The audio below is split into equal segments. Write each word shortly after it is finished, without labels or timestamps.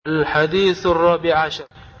الحديث الرابع عشر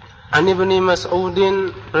عن ابن مسعود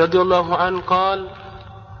رضي الله عنه قال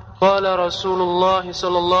قال رسول الله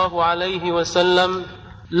صلى الله عليه وسلم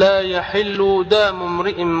لا يحل دم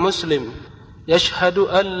امرئ مسلم يشهد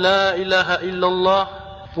أن لا إله إلا الله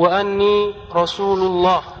وأني رسول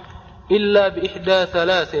الله إلا بإحدى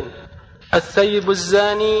ثلاث الثيب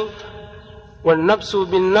الزاني والنفس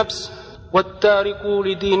بالنفس والتارك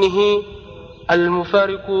لدينه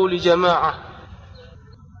المفارق لجماعة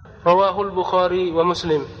Rawahul Bukhari wa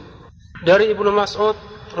Muslim. Dari Ibnu Mas'ud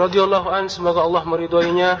radhiyallahu anhu, semoga Allah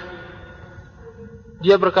meridhoinya,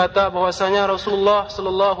 dia berkata bahwasanya Rasulullah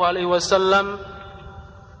sallallahu alaihi wasallam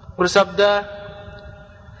bersabda,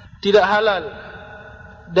 tidak halal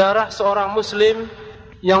darah seorang muslim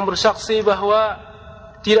yang bersaksi bahwa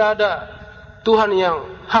tidak ada Tuhan yang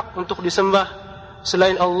hak untuk disembah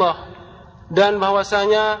selain Allah, dan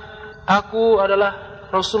bahwasanya aku adalah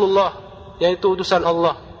Rasulullah, yaitu utusan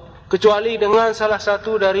Allah, kecuali dengan salah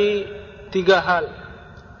satu dari tiga hal.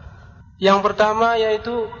 Yang pertama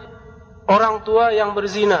yaitu orang tua yang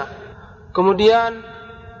berzina, kemudian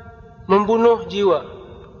membunuh jiwa,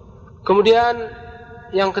 kemudian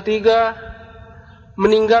yang ketiga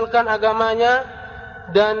meninggalkan agamanya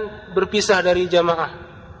dan berpisah dari jamaah.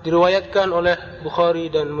 Diriwayatkan oleh Bukhari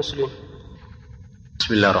dan Muslim.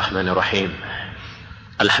 Bismillahirrahmanirrahim.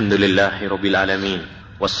 Alhamdulillahirabbil alamin.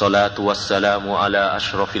 Wassalatu wassalamu ala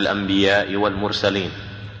ashrafil anbiya'i wal mursalin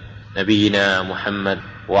Nabiyyina Muhammad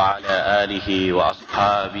wa ala alihi wa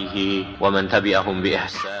ashabihi wa man tabi'ahum bi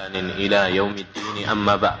ihsanin ila yaumiddin,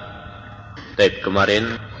 amma ba'. Baik,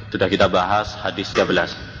 kemarin sudah kita bahas hadis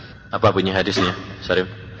 13. Apa bunyi hadisnya, Syarif?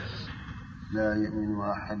 La yu'minu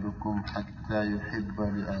ahadukum hatta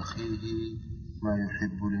yuhibba li akhihi ma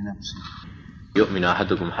yuhibbu li nafsihi. Yu'minu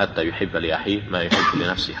ahadukum hatta yuhibba li akhihi ma yuhibbu li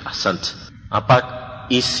nafsihi. Ahsant. Apa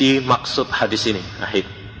isi maksud hadis ini, Ahid?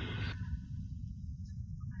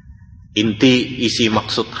 Inti isi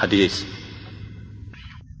maksud hadis.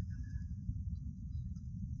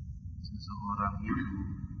 Seseorang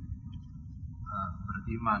itu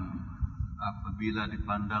beriman apabila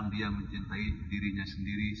dipandang dia mencintai dirinya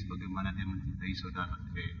sendiri sebagaimana dia mencintai saudara,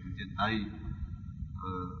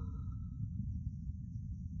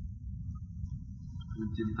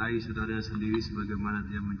 mencintai saudaranya sendiri sebagaimana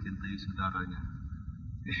dia mencintai saudaranya.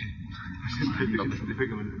 Dia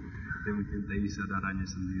mencintai saudaranya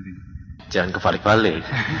sendiri. Jangan kebalik-balik,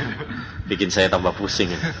 bikin saya tambah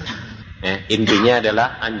pusing. Intinya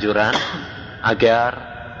adalah anjuran agar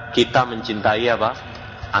kita mencintai apa?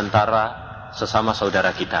 Antara sesama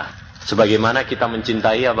saudara kita, sebagaimana kita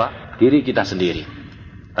mencintai apa? Diri kita sendiri.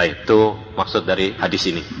 Baik, itu maksud dari hadis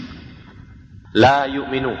ini. La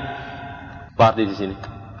yu'minu. Apa arti di sini?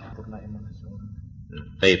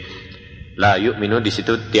 Baik. La yu'minu di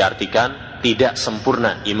situ diartikan tidak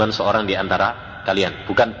sempurna iman seorang di antara kalian,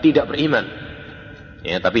 bukan tidak beriman.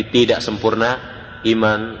 Ya, tapi tidak sempurna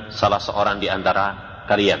iman salah seorang di antara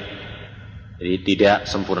kalian. Jadi tidak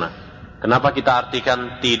sempurna. Kenapa kita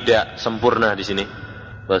artikan tidak sempurna di sini,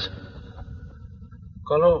 Bos?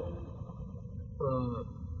 Kalau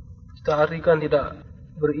kita artikan tidak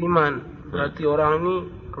beriman, berarti orang ini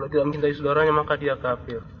kalau tidak mencintai saudaranya maka dia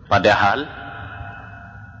kafir. Padahal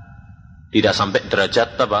tidak sampai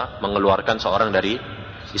derajat apa? Mengeluarkan seorang dari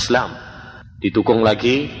Islam. Didukung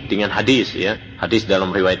lagi dengan hadis, ya. Hadis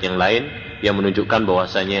dalam riwayat yang lain yang menunjukkan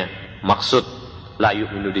bahwasanya maksud la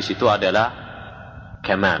yu'minu di situ adalah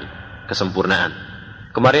kamal, kesempurnaan.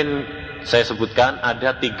 Kemarin saya sebutkan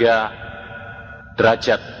ada 3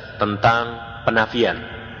 derajat tentang penafian.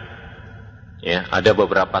 Ya, ada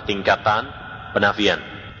beberapa tingkatan penafian.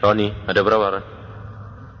 Roni, ada berapa, Ron?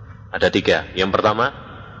 Ada 3.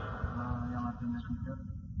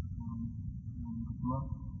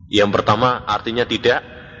 Yang pertama artinya tidak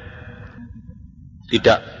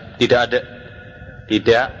ada.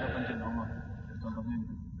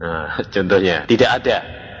 Nah, contohnya tidak ada.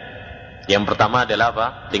 Yang pertama adalah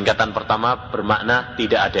apa? Tingkatan pertama bermakna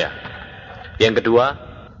tidak ada. Yang kedua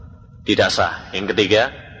tidak sah. Yang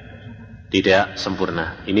ketiga tidak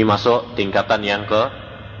sempurna. Ini masuk tingkatan yang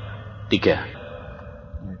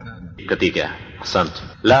ketiga. Ahsan.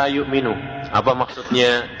 La yu'minu. Apa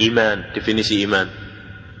maksudnya iman? Definisi iman.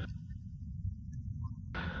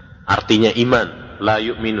 Artinya iman, la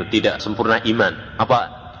yu'minu, tidak sempurna iman. Apa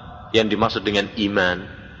yang dimaksud dengan iman?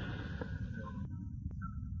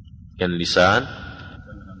 Yang lisan,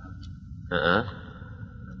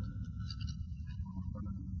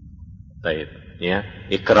 baik, ya,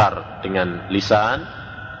 ikrar dengan lisan,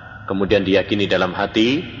 kemudian diyakini dalam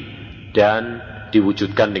hati dan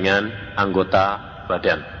diwujudkan dengan anggota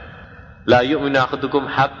badan. La yu'minu ahadukum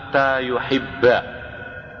hatta yuhibba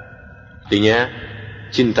Artinya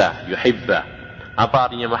cinta, yuhibba. Apa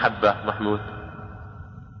artinya mahabbah, Mahmud?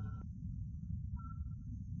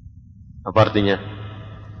 Apa artinya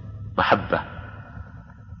mahabbah?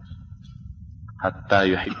 Hatta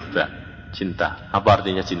yuhibba, cinta. Apa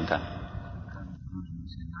artinya cinta?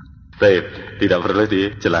 Baik, tidak perlu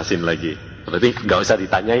dijelasin lagi. Berarti nggak usah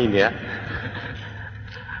ditanyain ya.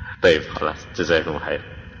 Baik, kelas. Jazakumullah khair.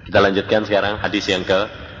 Kita lanjutkan sekarang hadis yang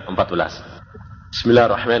ke-14.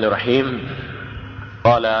 Bismillahirrahmanirrahim.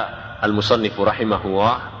 Qala al-musannif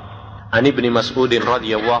rahimahullah an Ibnu Mas'ud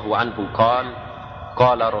radhiyallahu anhu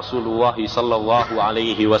qala Rasulullah sallallahu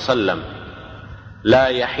alaihi wasallam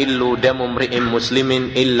la yahillu damu imri'in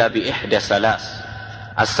muslimin illa bi ihda salas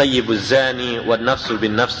as-sayyibu az-zani wan nafsu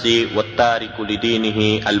bin nafsi wat tariku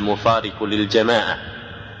lidinihi al-mufariqu lil jamaah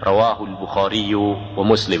rawahu al-Bukhari wa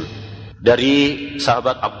Muslim. Dari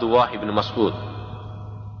sahabat Abdullah ibn Mas'ud,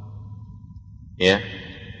 ya,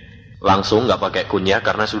 langsung nggak pakai kunyah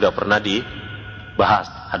karena sudah pernah dibahas.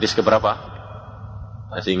 Hadis keberapa?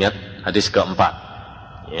 Masih ingat? Hadis keempat,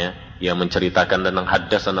 ya, yang menceritakan tentang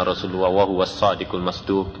haddatsana Rasulullah wa huwas shadiqul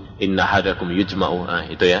masduq inna hadakum yujma'u. Nah,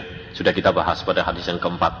 itu ya, sudah kita bahas pada hadis yang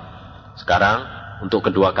keempat. Sekarang untuk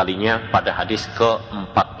kedua kalinya pada hadis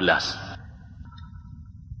ke-14.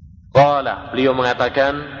 Qala, beliau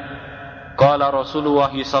mengatakan, qala Rasulullah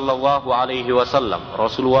sallallahu alaihi wasallam,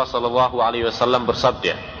 Rasulullah sallallahu alaihi wasallam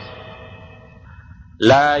bersabda,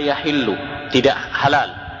 la yahillu, tidak halal.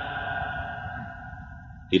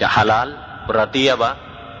 Tidak halal berarti apa?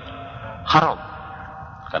 Haram.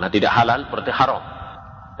 Karena tidak halal berarti haram.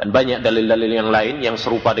 Dan banyak dalil-dalil yang lain yang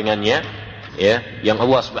serupa dengannya, ya, yang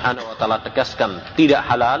Allah Subhanahu wa taala tegaskan tidak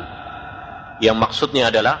halal, yang maksudnya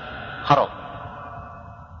adalah haram.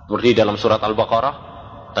 Seperti dalam surat Al-Baqarah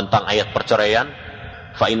tentang ayat perceraian,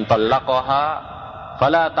 fa in talaqaha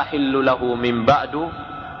fala tahillu lahu min ba'du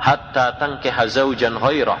hatta tankiha zaujan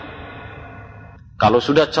ghairah. Kalau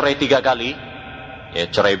sudah cerai 3 kali,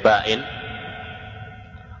 ya, cerai bain,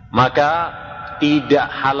 maka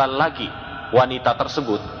tidak halal lagi wanita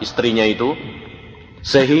tersebut, istrinya itu,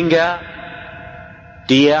 sehingga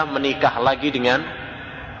dia menikah lagi dengan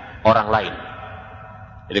orang lain.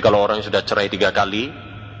 Jadi kalau orang sudah cerai 3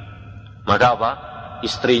 kali, maka apa?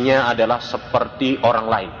 Istrinya adalah seperti orang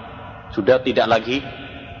lain. Sudah tidak lagi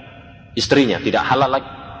istrinya, tidak halal lagi.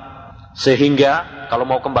 Sehingga kalau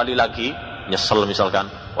mau kembali lagi, nyesel misalkan,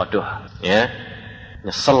 waduh, ya,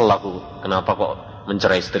 nyesel aku, kenapa kok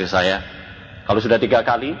mencerai istri saya? Kalau sudah 3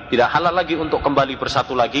 kali, tidak halal lagi untuk kembali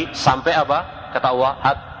bersatu lagi, sampai apa? Kata Allah,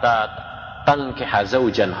 hatta tankiha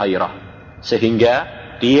zaujan ghairah, sehingga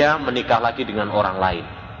dia menikah lagi dengan orang lain.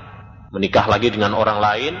 Menikah lagi dengan orang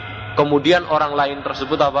lain, kemudian orang lain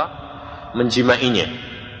tersebut apa? Menjimainya.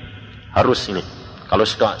 Harus ini. Kalau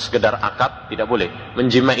sekedar akad tidak boleh.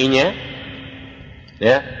 Menjimainya,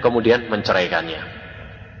 ya, kemudian menceraikannya.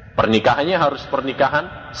 Pernikahannya harus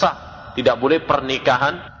pernikahan sah. Tidak boleh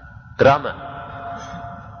pernikahan drama.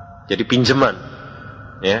 Jadi pinjaman,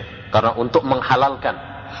 ya, karena untuk menghalalkan.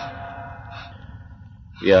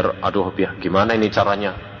 Biar, aduh, gimana ini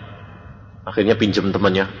caranya? Akhirnya pinjam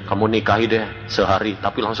temannya, kamu nikahi deh sehari,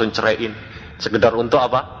 tapi langsung ceraiin. Sekedar untuk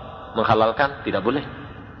apa? Menghalalkan, tidak boleh.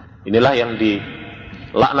 Inilah yang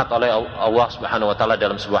dilaknat oleh Allah Subhanahu wa taala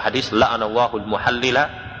dalam sebuah hadis, la'anallahu al-muhallila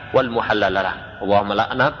wal muhallalalah. Allah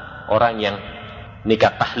melaknat orang yang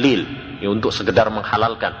nikah tahlil, ya, untuk sekedar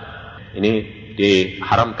menghalalkan. Ini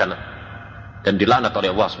diharamkan dan dilaknat oleh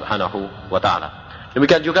Allah Subhanahu wa taala.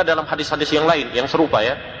 Demikian juga dalam hadis-hadis yang lain yang serupa,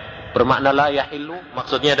 ya, bermakna la yahillu,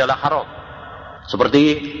 maksudnya adalah haram. Seperti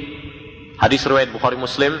hadis riwayat Bukhari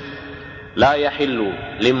Muslim, la yahillu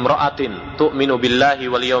limra'atin tu'minu billahi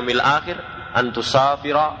wal yaumil akhir an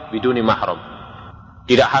tusafira biduni mahram.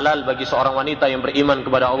 Tidak halal bagi seorang wanita yang beriman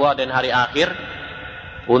kepada Allah dan hari akhir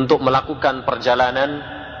untuk melakukan perjalanan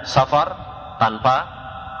safar tanpa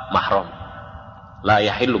mahram. La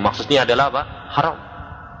yahillu maksudnya adalah apa? Haram.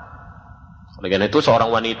 Oleh karena itu seorang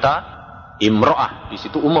wanita, imra'ah di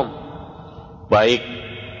situ umum, baik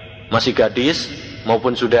masih gadis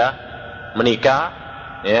maupun sudah menikah,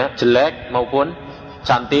 ya, jelek maupun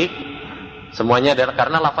cantik, semuanya adalah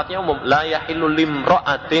karena lafadznya umum. La yahillu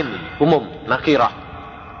limra'atin, umum, nakirah.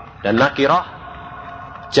 Dan nakirah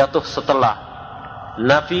jatuh setelah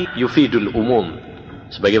nafi yufidul umum,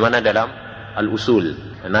 sebagaimana dalam al-usul.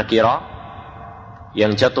 Nakirah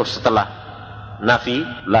yang jatuh setelah nafi,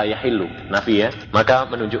 la yahillu, nafi, ya, maka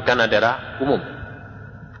menunjukkan adalah umum.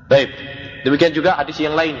 Baik. Demikian juga hadis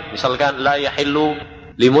yang lain, misalkan la yahillu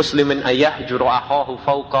li muslimin ayyahjuru akhahu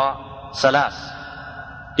fawqa salas.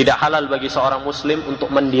 Tidak halal bagi seorang muslim untuk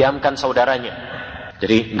mendiamkan saudaranya.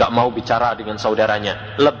 Jadi enggak mau bicara dengan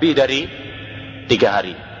saudaranya lebih dari 3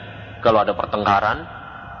 hari. Kalau ada pertengkaran,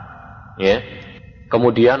 ya,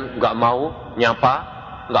 kemudian nggak mau nyapa,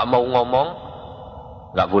 nggak mau ngomong,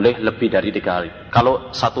 nggak boleh lebih dari 3 hari. Kalau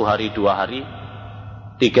 1 hari, 2 hari,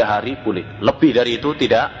 3 hari boleh. Lebih dari itu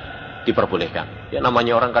tidak diperbolehkan. Ya,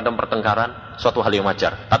 namanya orang kadang pertengkaran, suatu hal yang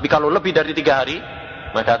wajar. Tapi kalau lebih dari 3 hari,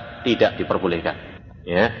 maka tidak diperbolehkan.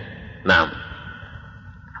 Ya, nah.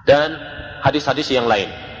 Dan hadis-hadis yang lain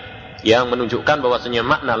yang menunjukkan bahwasanya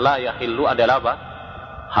makna la yahillu adalah apa?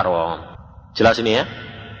 Haram. Jelas ini ya.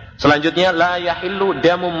 Selanjutnya la yahillu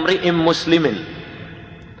damu mri'im muslimin.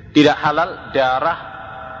 Tidak halal darah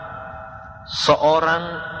seorang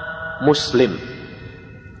muslim.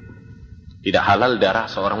 Tidak halal darah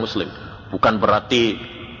seorang muslim. Bukan berarti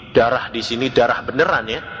darah di sini darah beneran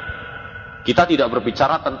ya. Kita tidak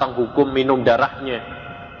berbicara tentang hukum minum darahnya.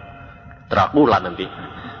 Dracula nanti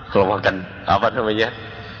kalau makan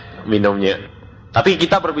minumnya. Tapi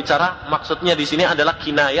kita berbicara maksudnya di sini adalah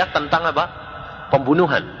kinayah tentang apa?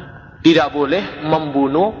 Pembunuhan. Tidak boleh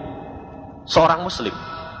membunuh seorang muslim.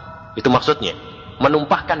 Itu maksudnya,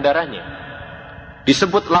 menumpahkan darahnya.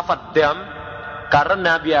 Disebut lafadz dam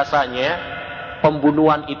karena biasanya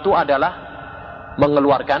pembunuhan itu adalah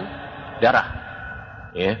mengeluarkan darah.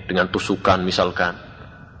 Ya, dengan tusukan misalkan.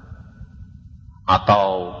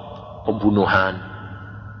 Atau pembunuhan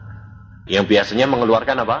yang biasanya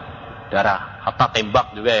mengeluarkan apa? Darah. Hatta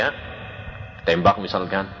tembak juga ya. Tembak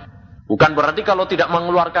misalkan. Bukan berarti kalau tidak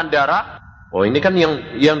mengeluarkan darah, oh ini kan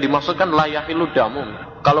yang dimaksudkan la yahillu damu.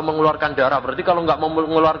 Kalau mengeluarkan darah, berarti kalau nggak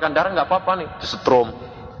mengeluarkan darah nggak apa-apa nih. Disetrum,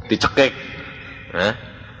 dicekik,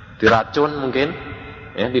 diracun mungkin,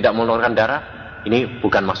 ya, tidak mengeluarkan darah. Ini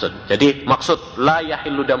bukan maksud. Jadi maksud la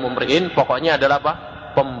yahillu damu mri'in pokoknya adalah apa?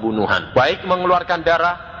 Pembunuhan. Baik mengeluarkan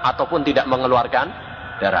darah ataupun tidak mengeluarkan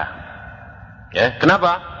darah. Ya,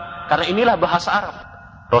 kenapa? Karena inilah bahasa Arab.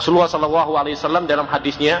 Rasulullah SAW dalam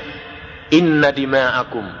hadisnya, Inna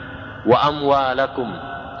dima'akum wa amwalakum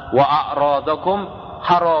wa a'radakum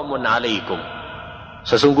haramun alaikum.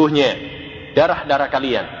 Sesungguhnya darah-darah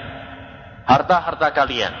kalian, harta-harta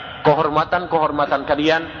kalian, kehormatan-kehormatan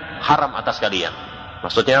kalian haram atas kalian.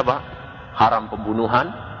 Maksudnya apa? Haram pembunuhan,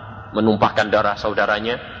 menumpahkan darah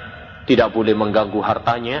saudaranya, tidak boleh mengganggu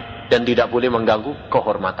hartanya, dan tidak boleh mengganggu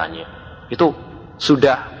kehormatannya. Itu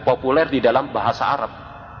sudah populer di dalam bahasa Arab.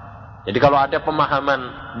 Jadi kalau ada pemahaman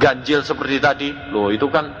ganjil seperti tadi, loh itu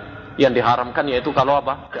kan yang diharamkan yaitu kalau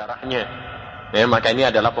apa? Darahnya. Ya, maka ini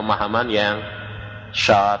adalah pemahaman yang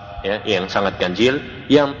syad, ya, yang sangat ganjil,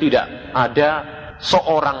 yang tidak ada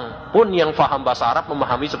seorang pun yang faham bahasa Arab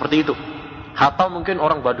memahami seperti itu. Atau mungkin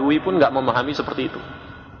orang Badui pun nggak memahami seperti itu.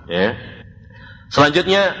 Ya.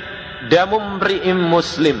 Selanjutnya, damum mri'im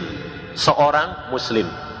muslim, seorang muslim.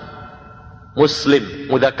 Muslim,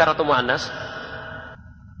 mudzakkar atau muannas?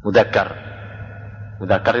 Mudzakkar.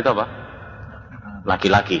 Mudzakkar itu apa?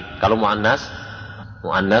 Laki-laki. Kalau muannas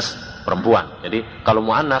perempuan. Jadi kalau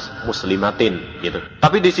muannas muslimatin gitu.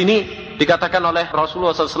 Tapi di sini dikatakan oleh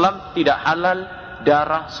Rasulullah SAW tidak halal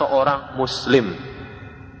darah seorang muslim.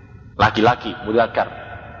 Laki-laki, mudzakkar.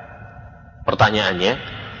 Pertanyaannya,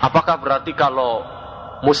 apakah berarti kalau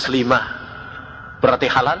muslimah berarti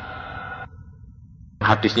halal?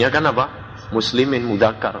 Hadisnya kan apa? Muslimin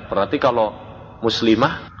mudzakkar. Berarti kalau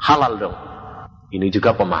muslimah halal dong. Ini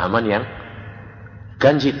juga pemahaman yang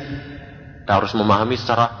ganjil. Kita harus memahami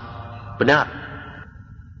secara benar.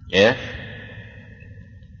 Ya.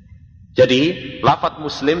 Jadi lafadz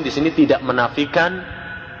muslim di sini tidak menafikan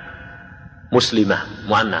muslimah,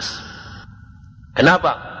 muannas.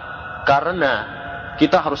 Kenapa? Karena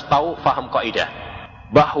kita harus tahu faham kaidah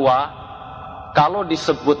bahwa kalau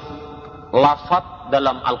disebut lafadz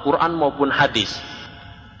dalam Al-Quran maupun hadis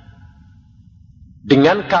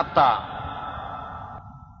dengan kata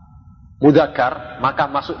mudzakkar, maka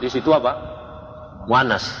masuk di situ apa?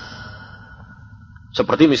 Muannas.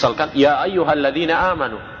 Seperti misalkan ya ayyuhalladzina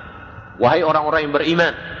amanu, wahai orang-orang yang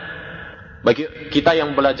beriman. Bagi kita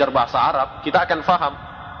yang belajar bahasa Arab, kita akan faham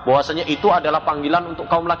bahwasanya itu adalah panggilan untuk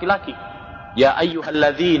kaum laki-laki. Ya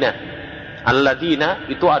ayyuhalladzina, alladzina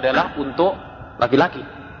itu adalah untuk laki-laki.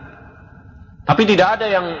 Tapi tidak ada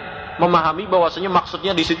yang memahami bahwasanya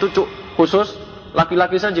maksudnya di situ khusus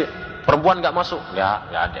laki-laki saja, perempuan nggak masuk,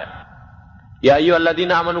 nggak ada. Ya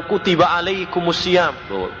ayyuhalladzina amanu kutiba alaikumusiyam.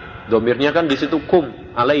 Domirnya kan di situ kum,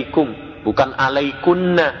 alaikum, bukan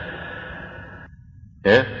alaikunna.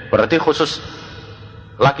 Ya, berarti khusus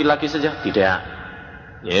laki-laki saja? Tidak.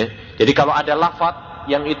 Ya, jadi kalau ada lafadz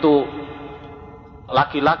yang itu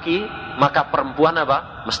laki-laki, maka perempuan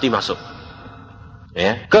apa? Mesti masuk.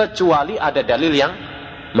 Ya, kecuali ada dalil yang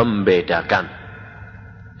membedakan.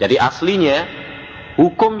 Jadi aslinya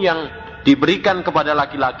hukum yang diberikan kepada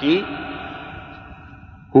laki-laki,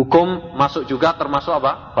 hukum masuk juga termasuk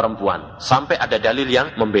apa? Perempuan. Sampai ada dalil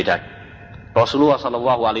yang membedakan. Rasulullah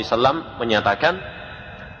SAW menyatakan,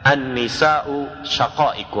 An-nisa'u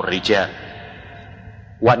syaqa'iqur rijal.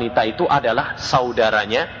 Wanita itu adalah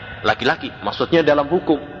saudaranya laki-laki. Maksudnya dalam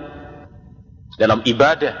hukum, dalam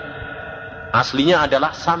ibadah, aslinya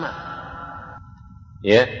adalah sama.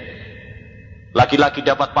 Ya, laki-laki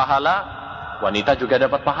dapat pahala, wanita juga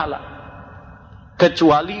dapat pahala.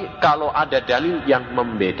 Kecuali kalau ada dalil yang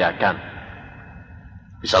membedakan.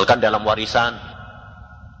 Misalkan dalam warisan,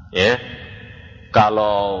 ya,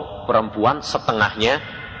 kalau perempuan setengahnya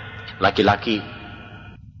laki-laki,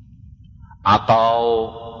 atau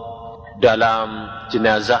dalam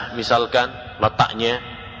jenazah misalkan letaknya,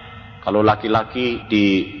 kalau laki-laki di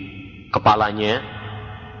kepalanya,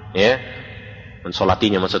 ya,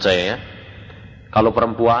 mensolatinya maksud saya, ya. Kalau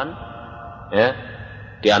perempuan, ya,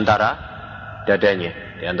 di antara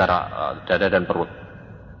dadanya, di antara dada dan perut.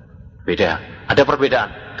 Beda, ada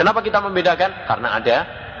perbedaan. Kenapa kita membedakan? Karena ada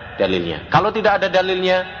dalilnya. Kalau tidak ada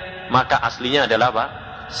dalilnya, maka aslinya adalah apa?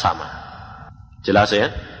 Sama. Jelas ya?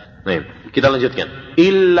 Nah, kita lanjutkan.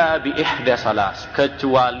 Illa bi ihda salas,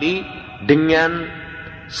 kecuali dengan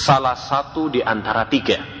salah satu di antara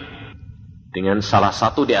tiga. Dengan salah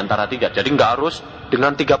satu di antara tiga. Jadi nggak harus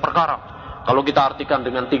dengan 3 perkara. Kalau kita artikan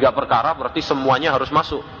dengan 3 perkara, berarti semuanya harus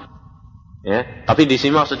masuk. Ya, tapi di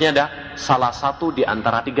sini maksudnya ada salah satu di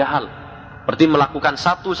antara 3 hal. Berarti melakukan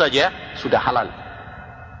satu saja sudah halal.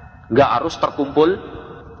 Nggak harus terkumpul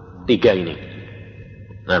 3 ini.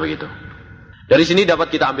 Nah begitu. Dari sini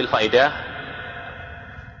dapat kita ambil faedah,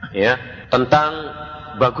 ya, tentang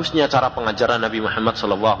bagusnya cara pengajaran Nabi Muhammad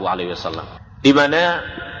SAW, di mana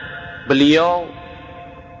beliau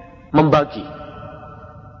membagi,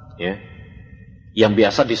 ya, yang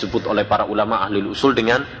biasa disebut oleh para ulama ahli usul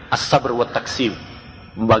dengan as-sabr wa taksim,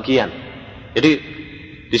 pembagian. Jadi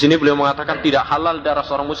di sini beliau mengatakan tidak halal darah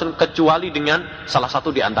seorang muslim kecuali dengan salah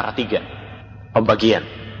satu di antara 3, pembagian.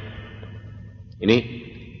 Ini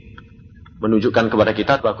menunjukkan kepada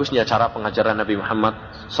kita bagusnya cara pengajaran Nabi Muhammad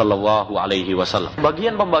sallallahu alaihi wasallam.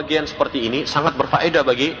 Pembagian-pembagian seperti ini sangat berfaedah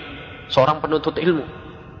bagi seorang penuntut ilmu.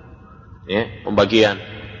 Ya, pembagian.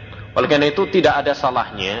 Oleh karena itu tidak ada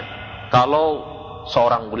salahnya kalau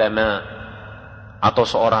seorang ulama atau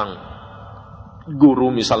seorang guru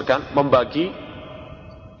misalkan membagi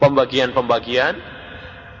pembagian-pembagian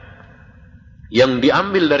yang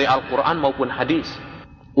diambil dari Al-Quran maupun hadis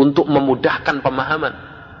untuk memudahkan pemahaman.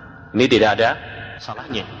 Ini tidak ada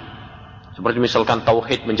salahnya. Seperti misalkan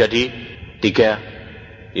tauhid menjadi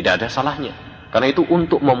 3, tidak ada salahnya. Karena itu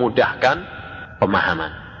untuk memudahkan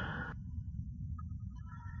pemahaman.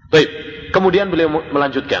 Baik, kemudian beliau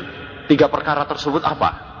melanjutkan 3 perkara tersebut apa?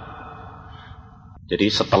 Jadi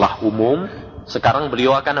setelah umum, sekarang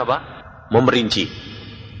beliau akan apa? Memerinci.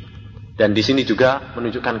 Dan di sini juga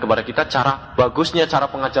menunjukkan kepada kita bagusnya cara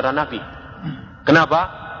pengajaran Nabi.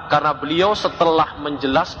 Kenapa? Karena beliau setelah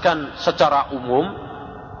menjelaskan secara umum,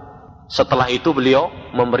 setelah itu beliau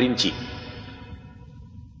memerinci.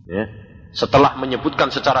 Ya. Setelah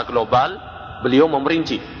menyebutkan secara global, beliau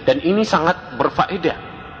memerinci. Dan ini sangat berfaedah.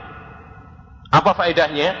 Apa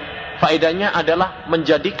faedahnya? Faedahnya adalah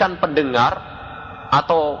menjadikan pendengar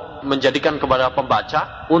atau menjadikan kepada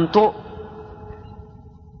pembaca untuk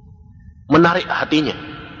menarik hatinya.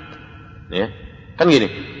 Ya. Kan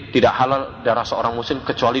gini. Tidak halal darah seorang muslim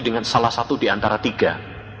kecuali dengan salah satu di antara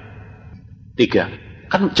 3.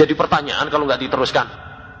 Kan jadi pertanyaan kalau nggak diteruskan.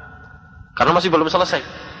 Karena masih belum selesai.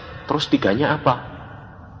 Terus 3-nya apa?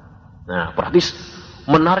 Nah, berarti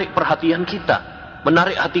menarik perhatian kita.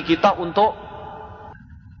 Menarik hati kita untuk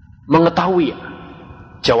mengetahui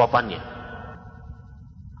jawabannya.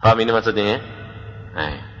 Paham ini maksudnya ya?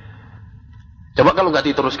 Nah, coba kalau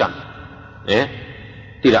nggak diteruskan. Ya.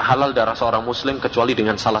 Tidak halal darah seorang muslim kecuali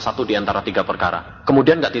dengan salah satu di antara 3 perkara.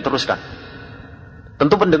 Kemudian nggak diteruskan.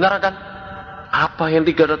 Tentu pendengar akan, apa yang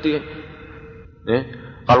 3 tadi?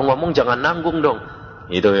 Kalau ngomong jangan nanggung dong.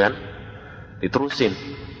 Gitu kan. Diterusin.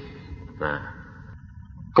 Nah.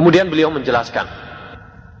 Kemudian beliau menjelaskan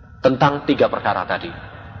tentang 3 perkara tadi.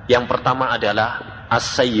 Yang pertama adalah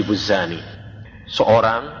as-sayyibuz zani.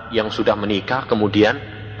 Seorang yang sudah menikah kemudian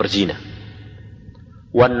berzina.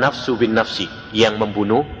 Wan nafsu bin nafsi, yang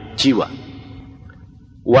membunuh jiwa.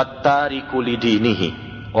 Wattariku lidinihi,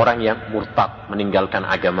 orang yang murtad meninggalkan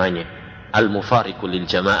agamanya. Al mufariqu lil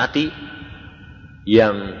jamaati,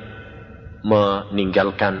 yang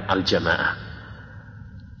meninggalkan al jamaah.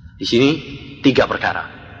 Di sini 3 perkara.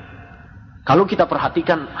 Kalau kita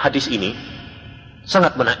perhatikan hadis ini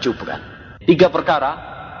sangat menakjubkan. 3 perkara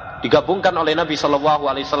digabungkan oleh Nabi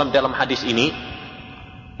SAW dalam hadis ini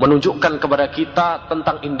menunjukkan kepada kita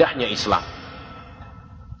tentang indahnya Islam.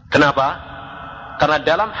 Kenapa? Karena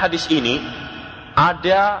dalam hadis ini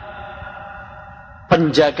ada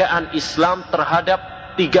penjagaan Islam terhadap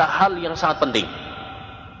 3 hal yang sangat penting.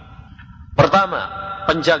 Pertama,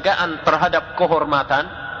 penjagaan terhadap kehormatan.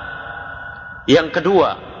 Yang kedua,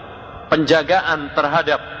 penjagaan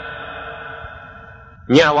terhadap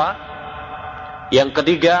nyawa. Yang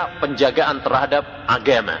ketiga, penjagaan terhadap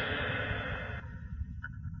agama.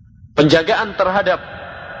 Penjagaan terhadap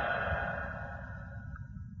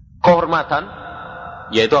kehormatan,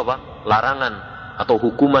 yaitu apa? Larangan atau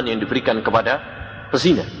hukuman yang diberikan kepada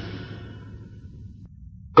pezina.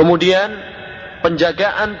 Kemudian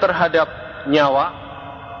penjagaan terhadap nyawa,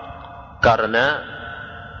 karena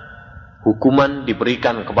hukuman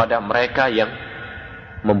diberikan kepada mereka yang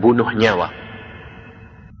membunuh nyawa.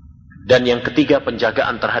 Dan yang ketiga,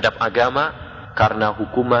 penjagaan terhadap agama, karena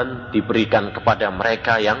hukuman diberikan kepada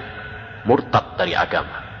mereka yang murtad dari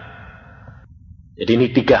agama. Jadi ini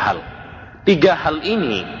 3 hal. 3 hal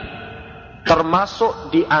ini termasuk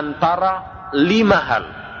di antara 5 hal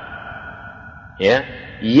ya,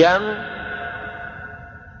 yang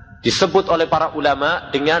disebut oleh para ulama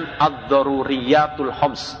dengan ad-daruriyatul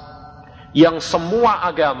khams, yang semua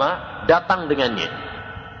agama datang dengannya.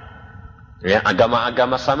 Ya,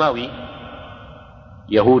 agama-agama samawi,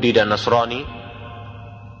 Yahudi dan Nasrani,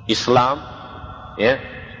 Islam, ya,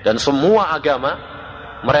 dan semua agama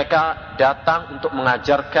mereka datang untuk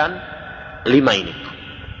mengajarkan 5 ini.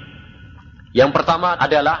 Yang pertama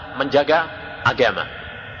adalah menjaga agama.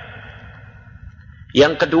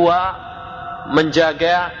 Yang kedua,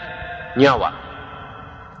 menjaga nyawa.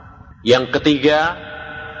 Yang ketiga,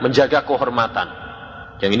 menjaga kehormatan.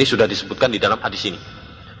 Yang ini sudah disebutkan di dalam hadis ini.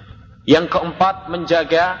 Yang keempat,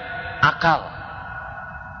 menjaga akal.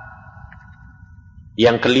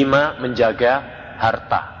 Yang kelima, menjaga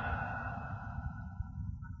harta.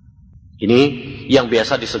 Ini yang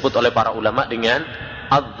biasa disebut oleh para ulama dengan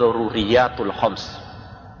ad-daruriyatul khams.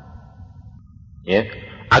 Ya.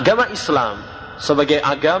 Agama Islam sebagai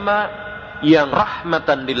agama yang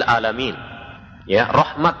rahmatan lil alamin, ya,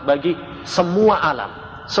 rahmat bagi semua alam,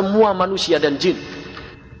 semua manusia dan jin.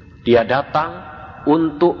 Dia datang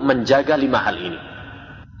untuk menjaga 5 hal ini.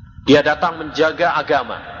 Dia datang menjaga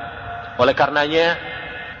agama. Oleh karenanya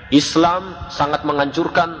Islam sangat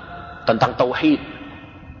menganjurkan tentang tauhid,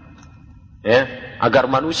 ya, agar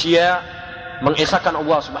manusia mengesahkan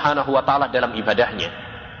Allah Subhanahu wa taala dalam ibadahnya,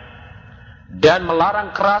 dan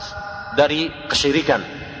melarang keras dari kesyirikan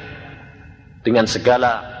dengan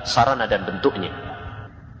segala sarana dan bentuknya.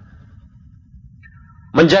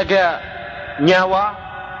 Menjaga nyawa.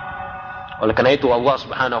 Oleh karena itu Allah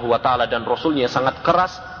Subhanahu wa taala dan Rasulnya sangat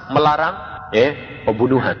keras melarang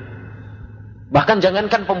pembunuhan. Bahkan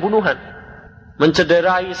jangankan pembunuhan,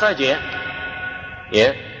 mencederai saja, ya,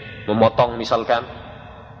 memotong misalkan,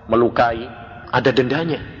 melukai, ada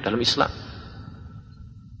dendanya dalam Islam.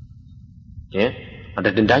 Ya, ada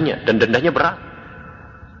dendanya, dan dendanya berat.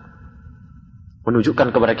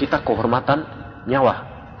 Menunjukkan kepada kita kehormatan nyawa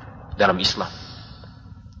dalam Islam.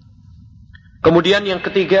 Kemudian yang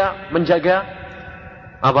ketiga, menjaga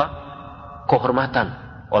apa? Kehormatan.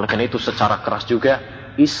 Oleh karena itu secara keras juga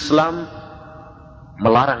Islam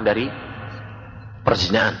melarang dari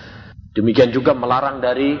perzinahan. Demikian juga melarang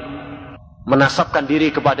dari menasabkan diri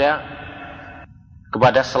kepada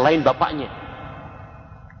selain bapaknya.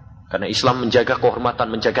 Karena Islam menjaga kehormatan,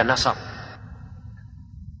 menjaga nasab.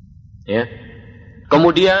 Ya.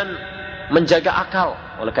 Kemudian menjaga akal.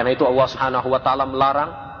 Oleh karena itu Allah Subhanahu wa taala melarang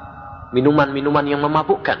minuman-minuman yang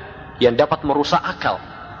memabukkan, yang dapat merusak akal,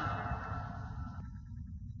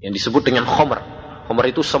 yang disebut dengan khamr. Khamr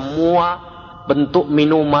itu semua bentuk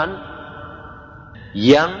minuman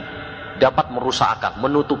yang dapat merusak akal,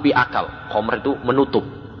 menutupi akal. Khamr itu menutup.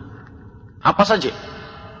 Apa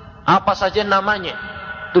saja namanya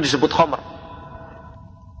itu disebut khamr.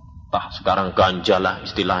 Sekarang ganja lah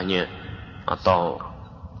istilahnya, atau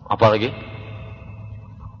apa lagi?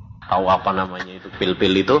 Tahu apa namanya itu,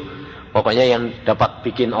 pil-pil itu. Pokoknya yang dapat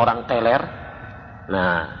bikin orang teler.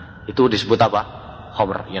 Nah, itu disebut apa?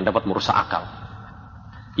 Khamr, yang dapat merusak akal.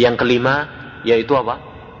 Yang kelima yaitu apa?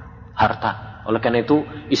 Harta. Oleh karena itu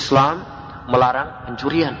Islam melarang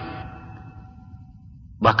pencurian.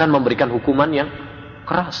 Bahkan memberikan hukuman yang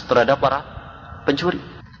keras terhadap para pencuri.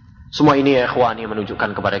 Semua ini ya ikhwani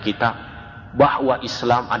menunjukkan kepada kita bahwa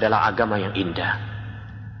Islam adalah agama yang indah.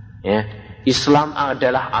 Ya, Islam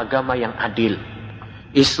adalah agama yang adil.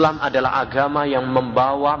 Islam adalah agama yang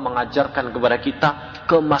mengajarkan kepada kita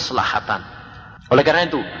kemaslahatan. Oleh karena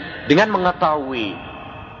itu, dengan mengetahui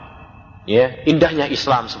ya, indahnya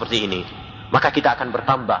Islam seperti ini, maka kita akan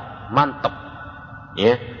bertambah mantap,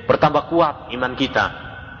 ya, bertambah kuat iman kita,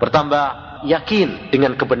 bertambah yakin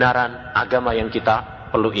dengan kebenaran agama yang kita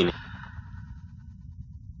peluk ini.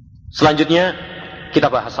 Selanjutnya kita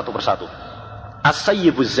bahas satu persatu.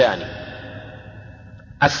 As-sayyibuz zani.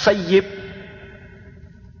 As-sayyib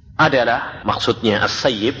adalah, maksudnya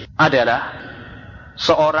as-sayyib adalah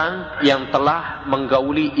seorang yang telah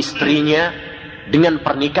menggauli istrinya dengan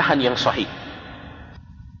pernikahan yang sahih.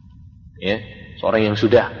 Ya, seorang yang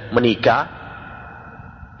sudah menikah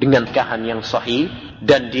dengan nikahan yang sahih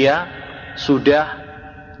dan dia sudah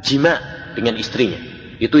jima dengan istrinya.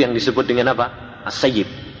 Itu yang disebut dengan apa? As-sayyib.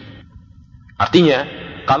 Artinya,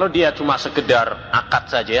 kalau dia cuma sekedar akad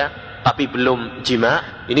saja tapi belum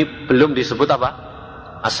jima, ini belum disebut apa?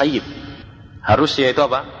 As-sayyib. Harus yaitu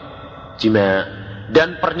apa? Jima.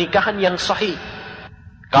 Dan pernikahan yang sahih.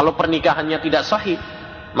 Kalau pernikahannya tidak sahih,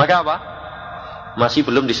 maka apa? Masih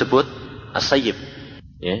belum disebut as-sayyib.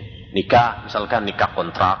 Ya, nikah, misalkan nikah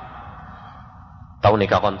kontrak. Tahu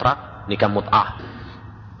nikah kontrak? Nikah mut'ah.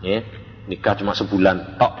 Ya, nikah cuma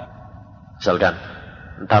sebulan tok. Misalkan,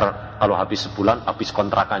 ntar kalau habis sebulan habis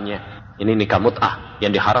kontrakannya. Ini nikah mut'ah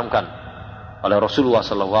yang diharamkan oleh Rasulullah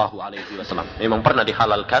SAW. Memang pernah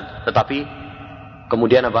dihalalkan, tetapi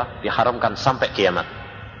kemudian apa? Diharamkan sampai kiamat.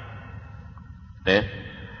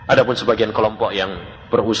 Adapun sebagian kelompok yang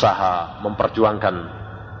berusaha memperjuangkan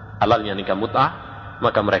halalnya nikah mut'ah,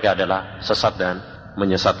 maka mereka adalah sesat dan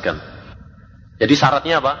menyesatkan. Jadi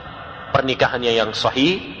syaratnya apa? Pernikahannya yang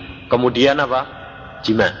sahih, kemudian apa?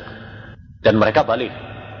 Jima. Dan mereka balik.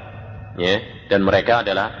 Ya, dan mereka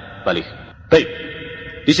adalah balik. Baik.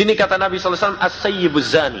 Di sini kata Nabi sallallahu alaihi wasallam as-sayyibuz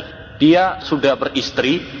zani. Dia sudah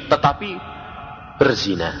beristri tetapi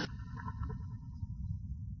berzina.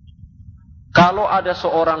 Kalau ada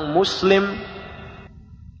seorang muslim,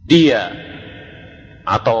 dia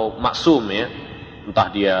atau maksum, ya,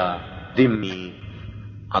 entah dia dhimmi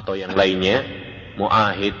atau yang lainnya,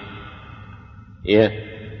 muahid, ya,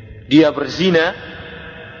 dia berzina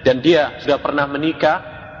dan dia sudah pernah menikah,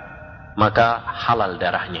 maka halal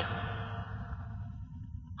darahnya.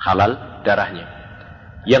 Halal darahnya.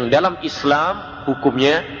 Yang dalam Islam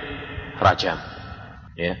hukumnya rajam.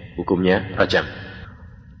 Ya, hukumnya rajam.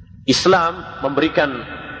 Islam memberikan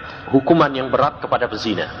hukuman yang berat kepada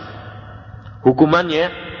pezina. Hukumannya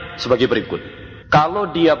sebagai berikut. Kalau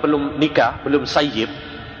dia belum nikah, belum sayyib,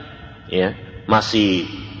 ya, masih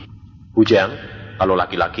bujang, kalau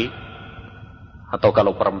laki-laki, atau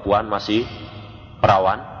kalau perempuan masih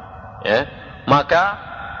perawan, ya, maka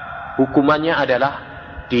hukumannya adalah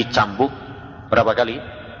dicambuk berapa kali?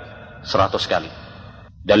 100 kali.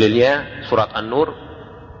 Dalilnya surat An-Nur,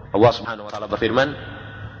 Allah Subhanahu wa taala berfirman,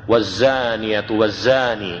 "Waz-zaniyatu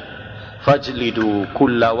waz-zani fajlidu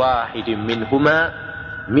kulla wahidin minhuma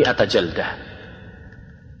mi'ata jaldah."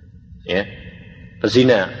 Ya.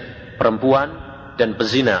 Pezina perempuan dan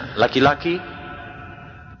pezina laki-laki,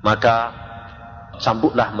 maka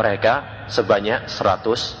cambuklah mereka sebanyak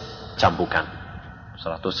 100 cambukan.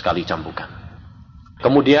 100 kali cambukan.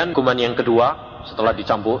 Kemudian hukuman yang kedua, setelah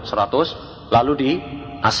dicambuk 100, lalu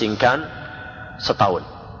diasingkan setahun.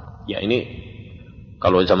 Ya, ini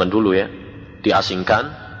kalau zaman dulu, ya, diasingkan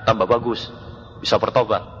tambah bagus, bisa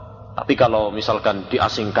bertobat. Tapi kalau misalkan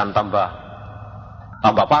diasingkan tambah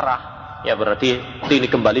parah, ya berarti ini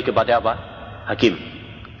kembali kepada apa? Hakim.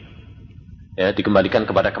 Ya, dikembalikan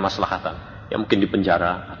kepada kemaslahatan. Ya, mungkin di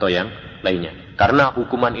penjara atau yang lainnya. Karena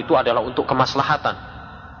hukuman itu adalah untuk kemaslahatan.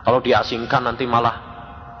 Kalau diasingkan nanti malah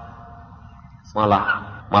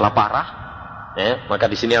parah, ya, maka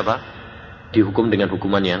di sini apa? Dihukum dengan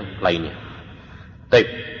hukuman yang lainnya. Baik.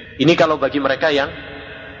 Ini kalau bagi mereka yang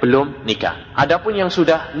belum nikah. Adapun yang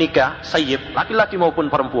sudah nikah, sayyib, laki-laki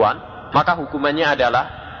maupun perempuan, maka hukumannya adalah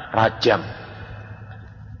rajam.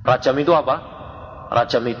 Rajam itu apa?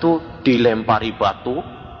 Rajam itu dilempari batu,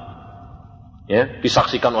 ya,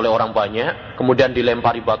 disaksikan oleh orang banyak, kemudian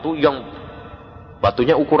dilempari batu yang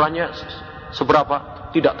batunya ukurannya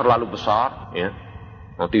seberapa? Tidak terlalu besar, ya.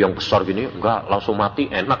 Nanti yang besar gini, enggak, langsung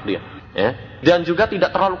mati, enak dia, ya. Dan juga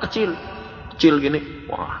tidak terlalu kecil gini,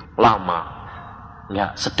 wah, lama,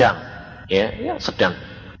 enggak, sedang, ya, sedang.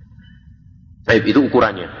 Baik, itu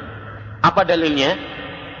ukurannya. Apa dalilnya?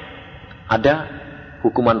 Ada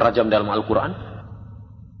hukuman rajam dalam Al-Quran?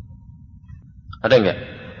 Ada enggak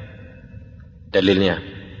dalilnya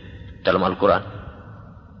dalam Al-Quran?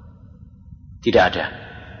 Tidak ada.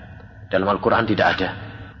 Dalam Al-Quran tidak ada.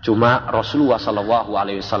 Cuma Rasulullah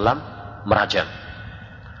SAW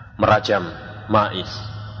merajam Ma'is,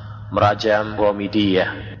 merajam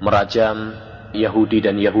Romidiyah, merajam Yahudi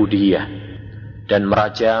dan Yahudiyah, dan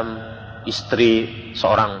merajam istri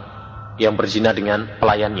seorang yang berzina dengan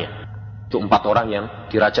pelayannya. Itu 4 orang yang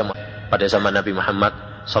dirajam pada zaman Nabi Muhammad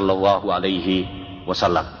sallallahu alaihi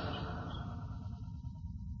wasallam.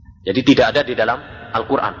 Jadi tidak ada di dalam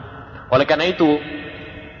Al-Quran. Oleh karena itu,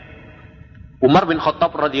 Umar bin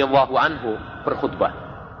Khattab radhiyallahu anhu berkhutbah.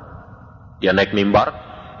 Dia naik mimbar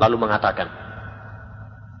lalu mengatakan,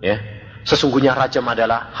 ya, sesungguhnya rajam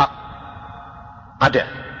adalah hak. Ada.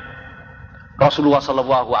 Rasulullah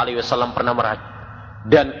sallallahu alaihi wasallam pernah merajam,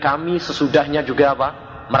 dan kami sesudahnya juga apa?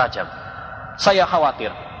 Merajam. Saya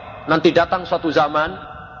khawatir nanti datang suatu zaman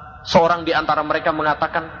seorang di antara mereka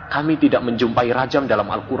mengatakan kami tidak menjumpai rajam dalam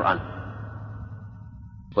Al-Quran.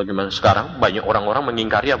 Bagaimana sekarang banyak orang-orang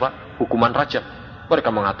mengingkari apa? Hukuman rajam.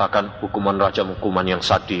 Mereka mengatakan hukuman rajam hukuman yang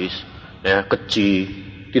sadis, ya, keji,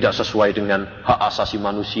 tidak sesuai dengan hak asasi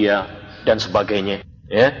manusia dan sebagainya,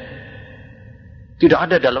 ya. Tidak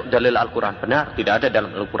ada dalam dalil Al-Quran. Benar, tidak ada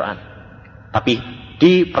dalam Al-Quran. Tapi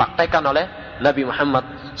dipraktekkan oleh Nabi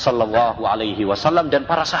Muhammad sallallahu alaihi wasallam dan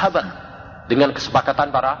para sahabat dengan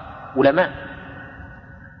kesepakatan para ulama.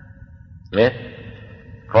 Ya.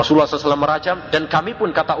 Rasulullah SAW merajam, dan kami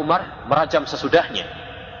pun, kata Umar, merajam sesudahnya.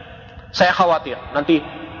 Saya khawatir nanti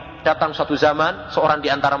datang suatu zaman seorang di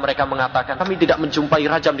antara mereka mengatakan kami tidak menjumpai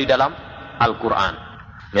rajam di dalam Al-Quran.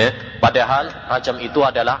 Ya. Padahal rajam itu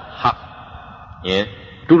adalah hak. Ya.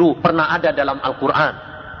 Dulu pernah ada dalam Al-Quran.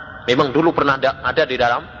 Memang dulu pernah ada di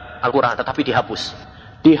dalam Al-Quran, tetapi dihapus.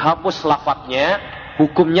 Dihapus lafadznya,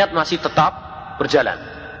 hukumnya masih tetap berjalan.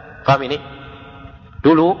 Paham ini?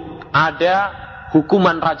 Dulu ada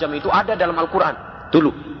hukuman rajam itu ada dalam Al-Quran.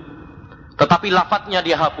 Dulu. Tetapi lafadznya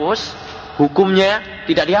dihapus, hukumnya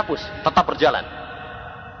tidak dihapus, tetap berjalan.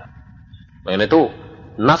 Karena itu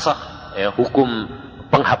nasakh, ya, hukum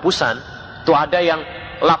penghapusan itu ada yang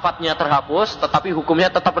lafadznya terhapus, tetapi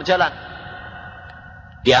hukumnya tetap berjalan.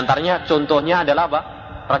 Di antaranya contohnya adalah apa?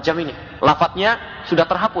 Rajam ini. Lafadznya sudah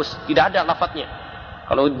terhapus, tidak ada lafadznya.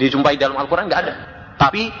 Kalau dijumpai dalam Al-Quran nggak ada.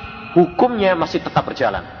 Tapi hukumnya masih tetap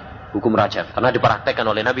berjalan. Hukum rajam. Karena dipraktekkan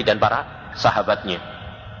oleh Nabi dan para sahabatnya.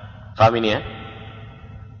 Paham ini, ya?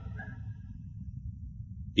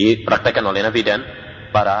 Dipraktekkan oleh Nabi dan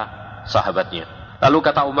para sahabatnya. Lalu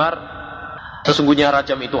kata Umar, sesungguhnya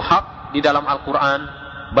rajam itu hak di dalam Al-Quran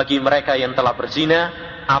bagi mereka yang telah berzina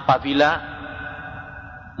apabila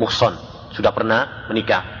muhsan, sudah pernah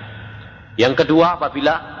menikah. Yang kedua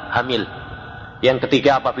apabila hamil. Yang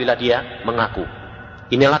ketiga apabila dia mengaku.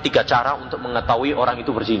 Inilah 3 cara untuk mengetahui orang itu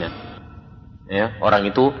berzina. Ya, orang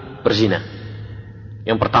itu berzina.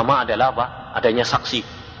 Yang pertama adalah apa? Adanya saksi.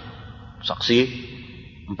 Saksi,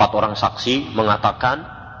 4 orang saksi mengatakan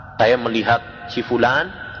saya melihat si fulan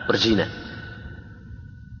berzina.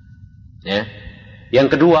 Ya.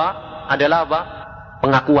 Yang kedua adalah apa?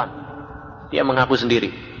 Pengakuan. Dia mengaku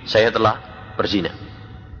sendiri, saya telah berzina.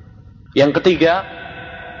 Yang ketiga,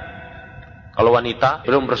 kalau wanita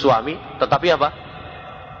belum bersuami, tetapi apa?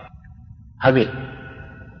 Hamil.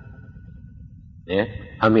 Ya,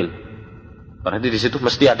 hamil. Berarti di situ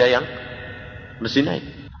mesti ada yang berzina.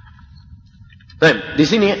 Nah, di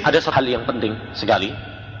sini ada satu hal yang penting sekali.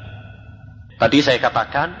 Tadi saya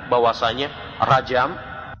katakan bahwasanya rajam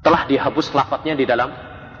telah dihapus lafadznya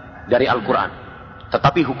dari Al-Quran.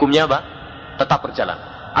 Tetapi hukumnya apa? Tetap berjalan.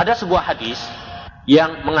 Ada sebuah hadis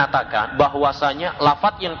yang mengatakan bahwasanya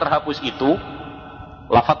lafadz yang terhapus itu,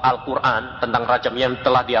 lafadz Al-Quran tentang rajam yang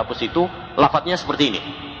telah dihapus itu, lafadznya seperti ini.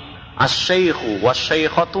 Asy-syaikhu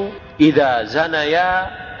wasy-syaikhatu idza zanaya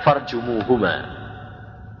farjumuhuma.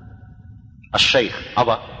 Asy-syaikh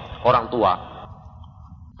apa? Orang tua.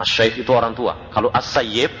 Asy-syaikh itu orang tua. Kalau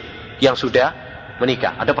as-sayyib yang sudah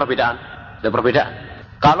menikah, ada perbedaan. Ada perbedaan.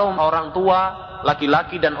 Kalau orang tua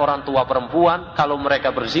laki-laki dan orang tua perempuan, kalau mereka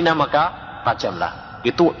berzina maka rajamlah.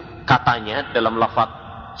 Itu katanya dalam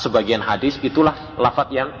lafadz sebagian hadis, itulah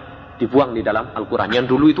lafadz yang dibuang di dalam Al-Quran. Yang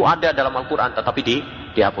dulu itu ada dalam Al-Quran tetapi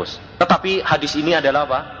dihapus. Tetapi hadis ini adalah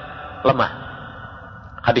apa? Lemah.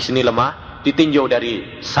 Hadis ini lemah, ditinjau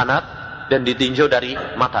dari sanad dan ditinjau dari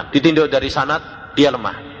matan. Ditinjau dari sanad, dia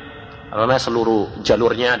lemah. Karena seluruh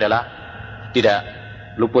jalurnya adalah tidak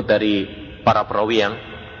luput dari para perawi yang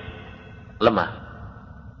lemah.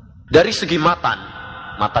 Dari segi matan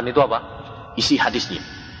itu apa? Isi hadisnya,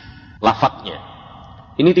 lafadznya.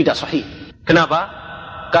 Ini tidak sahih. Kenapa?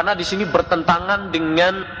 Karena di sini bertentangan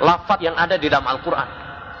dengan lafadz yang ada di dalam Al-Quran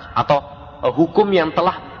atau hukum yang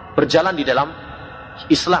telah berjalan di dalam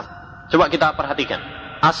Islam. Coba kita perhatikan.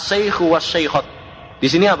 As-syaikhu wasy-syaikhah. Di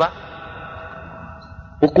sini apa?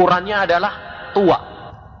 Ukurannya adalah tua.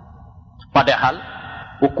 Padahal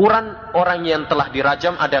ukuran orang yang telah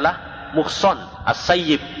dirajam adalah muhsan,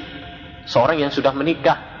 as-sayyib, seorang yang sudah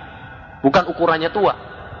menikah. Bukan ukurannya tua.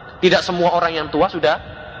 Tidak semua orang yang tua sudah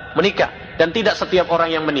menikah. Dan tidak setiap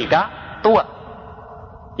orang yang menikah tua.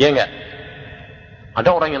 Ya enggak? Ada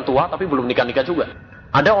orang yang tua tapi belum nikah-nikah juga.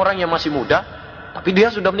 Ada orang yang masih muda tapi dia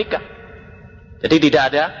sudah menikah. Jadi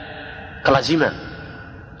tidak ada kelaziman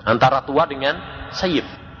antara tua dengan sayyib.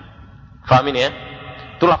 Faham ini ya?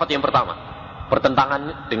 Itu lafaz yang pertama.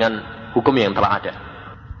 Pertentangan dengan hukum yang telah ada.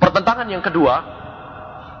 Pertentangan yang kedua,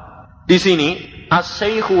 di sini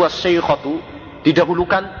as-syaikhu was-syaikhatu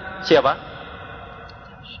didahulukan siapa?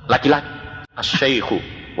 Laki-laki. As-syaikhu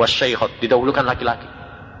was-syaikhatu didahulukan laki-laki.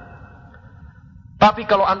 Tapi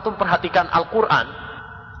kalau antum perhatikan Al-Quran,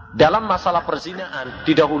 dalam masalah perzinaan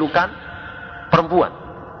didahulukan perempuan.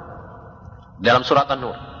 Dalam surat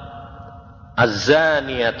An-Nur,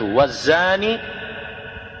 az-zaniyatu waz-zani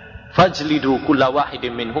fajlidu kulla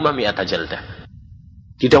wahidin minhuma mi'ata jaldah.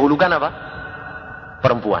 Didahulukan apa?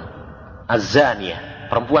 Perempuan.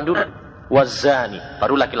 Az-zaniyah, perempuan dulu. Waz-zani,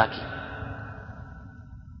 baru laki-laki.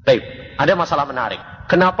 Baik, ada masalah menarik.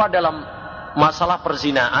 Kenapa dalam masalah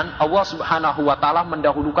perzinaan Allah Subhanahu wa taala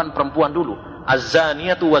mendahulukan perempuan dulu?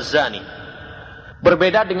 Az-zaniyatu waz-zani.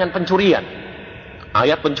 Berbeda dengan pencurian.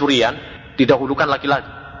 Ayat pencurian didahulukan laki-laki.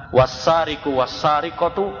 Was-sariqu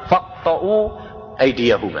was-sariqatu faqta'u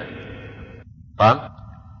aydiyahuma. Paham?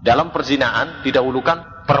 Dalam perzinaan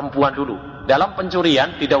didahulukan perempuan dulu. Dalam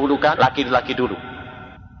pencurian didahulukan laki-laki dulu.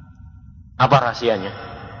 Apa rahasianya?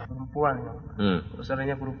 Perempuan ya. Kalau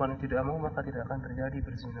seandainya perempuan tidak mau, maka tidak akan terjadi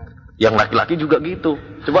perzinahan. Yang laki-laki juga gitu.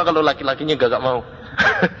 Coba kalau laki-lakinya gak mau.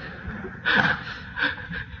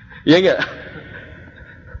 Ya enggak?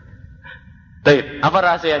 Baik, apa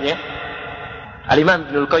rahasianya? Al-Imam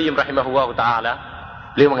Ibnul Qayyim rahimahullah ta'ala,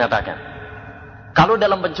 beliau mengatakan, kalau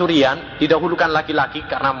dalam pencurian didahulukan laki-laki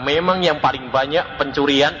karena memang yang paling banyak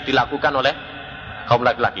pencurian dilakukan oleh kaum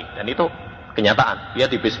laki-laki. Dan itu kenyataan. Ya,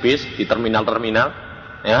 di bis-bis, di terminal-terminal,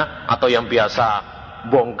 ya, atau yang biasa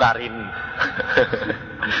bongkarin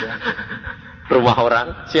rumah orang,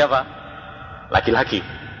 siapa? Laki-laki.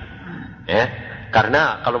 Ya,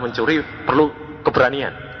 karena kalau mencuri perlu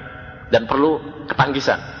keberanian dan perlu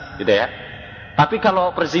ketanggisan, gitu ya. Tapi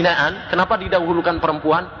kalau perzinaan, kenapa didahulukan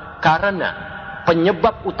perempuan? Karena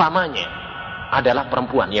penyebab utamanya adalah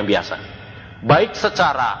perempuan yang biasa. Baik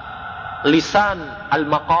secara lisan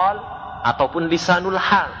al-maqal ataupun lisanul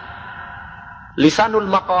hal. Lisanul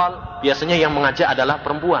maqal biasanya yang mengajak adalah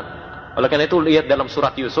perempuan. Oleh karena itu lihat dalam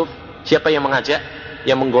surat Yusuf, siapa yang mengajak,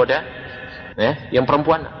 yang menggoda? Yang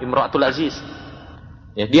perempuan, Imra'atul Aziz.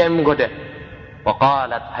 Ya, dia yang menggoda.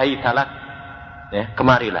 Waqalat haytalak. Ya,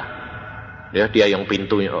 kemarilah. Ya, dia yang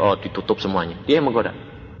pintu ditutup semuanya. Dia yang menggoda.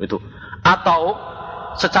 Itu. Atau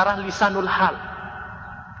secara lisanul hal.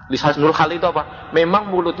 Lisanul hal itu apa?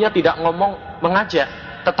 Memang mulutnya tidak ngomong mengajak,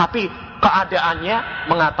 tetapi keadaannya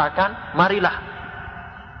mengatakan marilah.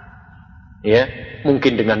 Ya,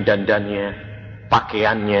 mungkin dengan dandannya,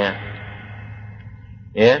 pakaiannya,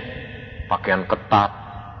 ya, pakaian ketat,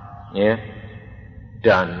 ya,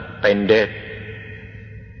 dan pendek,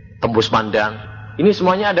 tembus pandang. Ini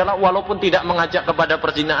semuanya adalah walaupun tidak mengajak kepada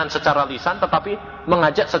perzinahan secara lisan, tetapi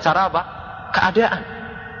mengajak secara apa? Keadaan,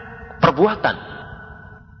 perbuatan.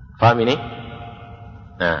 Paham ini?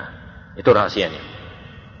 Nah, itu rahasianya.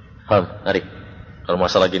 Paham? Mari. Kalau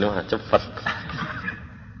masalah gini mah cepat.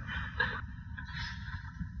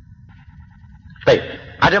 Baik,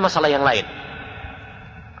 ada masalah yang lain,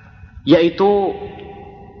 yaitu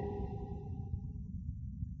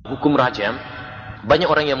hukum rajam. Banyak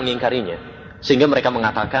orang yang mengingkarinya, sehingga mereka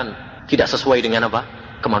mengatakan tidak sesuai dengan apa?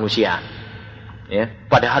 Kemanusiaan. Ya,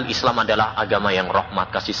 padahal Islam adalah agama yang rahmat,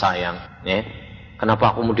 kasih sayang. Ya,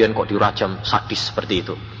 kenapa kemudian kok dirajam sadis seperti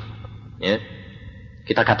itu? Ya,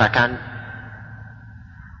 kita katakan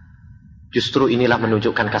justru inilah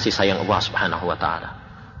menunjukkan kasih sayang Allah Subhanahu wa taala.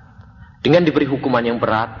 Dengan diberi hukuman yang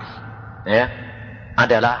berat, ya,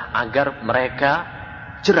 adalah agar mereka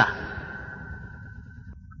jerah.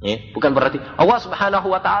 Ya, bukan berarti Allah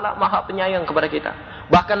Subhanahu wa taala Maha Penyayang kepada kita,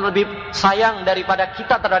 bahkan lebih sayang daripada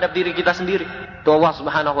kita terhadap diri kita sendiri. Itu Allah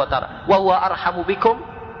Subhanahu wa taala. Wa huwa arhamu bikum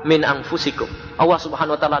min anfusikum. Allah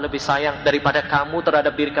Subhanahu wa taala lebih sayang daripada kamu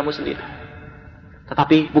terhadap diri kamu sendiri.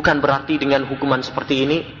 Tetapi bukan berarti dengan hukuman seperti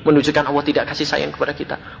ini menunjukkan Allah tidak kasih sayang kepada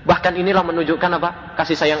kita. Bahkan inilah menunjukkan apa?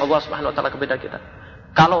 Kasih sayang Allah Subhanahu wa taala kepada kita.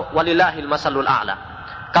 Kalau walillahil masalul a'la.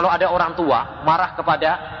 Kalau ada orang tua marah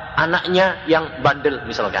kepada anaknya yang bandel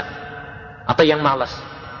misalkan, atau yang malas,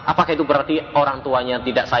 apakah itu berarti orang tuanya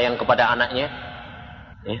tidak sayang kepada anaknya?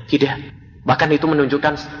 Ya, tidak. Bahkan itu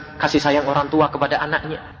menunjukkan kasih sayang orang tua kepada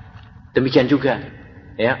anaknya. Demikian juga,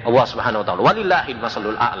 ya, Allah Subhanahu wa taala. Walillahil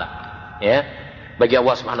masalul a'la. Ya, bagi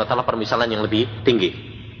Allah Subhanahu wa taala permisalan yang lebih tinggi.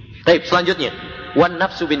 Baik, selanjutnya, wan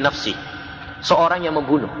nafsu bin nafsi. Seorang yang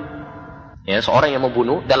membunuh. Ya, seorang yang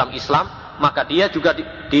membunuh dalam Islam, maka dia juga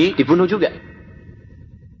dibunuh juga.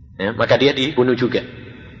 Ya, maka dia dibunuh juga.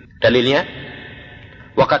 Dalilnya,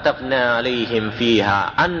 wa katabna 'alaihim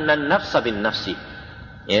fiha anna an-nafsa bin nafsi.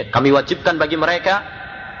 Ya, kami wajibkan bagi mereka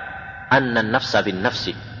anna an-nafsa bin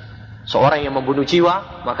nafsi. Seorang yang membunuh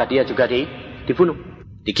jiwa, maka dia juga dibunuh.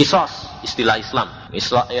 Dikisos, istilah Islam.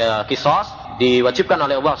 Kisos diwajibkan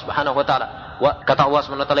oleh Allah Subhanahu wa taala. Kata Allah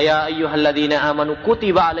Subhanahu wa taala, ya ayyuhalladzina amanu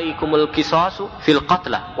kutiba 'alaikumul qisasu fil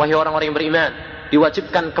qatla. Wahai orang-orang yang beriman,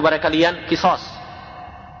 diwajibkan kepada kalian kisos.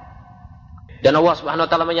 Dan Allah Subhanahu wa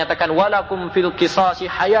taala menyatakan walakum fil qisasi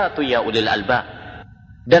hayatu ya ulil albab.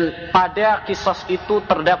 Dan pada kisos itu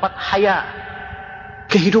terdapat haya,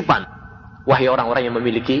 kehidupan. Wahai orang-orang yang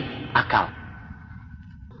memiliki akal.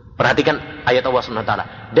 Perhatikan ayat Allah Subhanahu wa taala.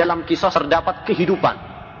 Dalam kisos terdapat kehidupan.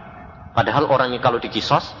 Padahal orangnya kalau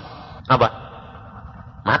dikisos apa?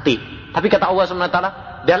 Mati. Tapi kata Allah Subhanahu wa taala,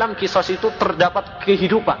 dalam kisos itu terdapat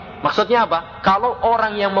kehidupan. Maksudnya apa? Kalau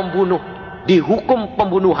orang yang membunuh dihukum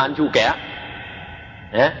pembunuhan juga,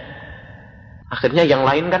 ya. Akhirnya yang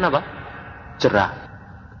lain kan apa? Jerah.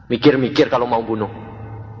 Mikir-mikir kalau mau bunuh.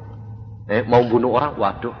 Mau bunuh orang,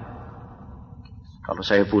 waduh. Kalau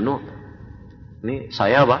saya bunuh, ini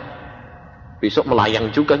saya apa? Besok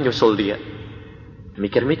melayang juga nyusul dia.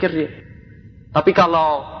 Mikir-mikir dia. Tapi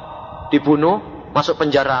kalau dibunuh, masuk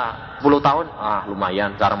penjara 10 tahun,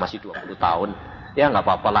 lumayan, sekarang masih 20 tahun. Ya nggak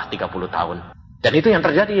apa-apalah 30 tahun. Dan itu yang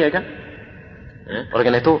terjadi ya kan? Oleh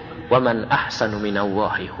karena itu, waman ahsanu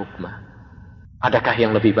minallahi hukma. Adakah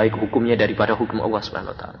yang lebih baik hukumnya daripada hukum Allah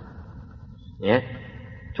Subhanahu wa taala? Ya.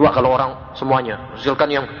 Coba kalau orang semuanya, misalkan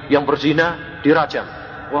yang berzina dirajam.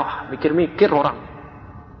 Wah, mikir-mikir orang.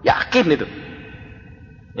 Yakin itu.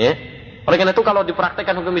 Ya. Oleh karena itu kalau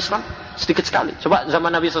dipraktekkan hukum Islam sedikit sekali. Coba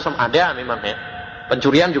zaman Nabi SAW ada memang ya.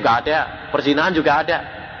 Pencurian juga ada, perzinahan juga ada.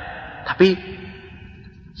 Tapi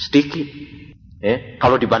sedikit. Ya.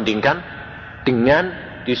 Kalau dibandingkan dengan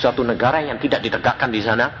di suatu negara yang tidak ditegakkan di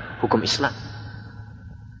sana hukum Islam.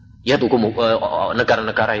 Ya, hukum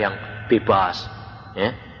negara-negara yang bebas.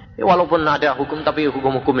 Ya. Walaupun ada hukum, tapi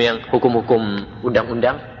hukum-hukum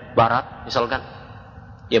undang-undang Barat misalkan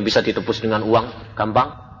yang bisa ditebus dengan uang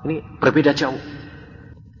gampang, ini berbeda jauh.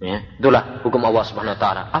 Ya, itulah hukum Allah Subhanahu wa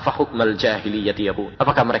taala. Afa hukmal jahiliyati yabun?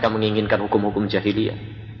 Apakah mereka menginginkan hukum-hukum jahiliyah?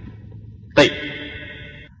 Baik.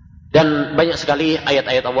 Dan banyak sekali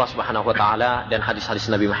ayat-ayat Allah Subhanahu wa taala dan hadis-hadis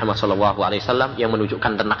Nabi Muhammad SAW yang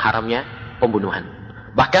menunjukkan tentang haramnya pembunuhan.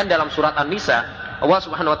 Bahkan dalam surat An-Nisa, Allah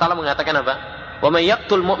Subhanahu wa taala mengatakan apa? Wa may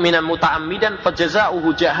yaqtul mu'minan muta'ammidan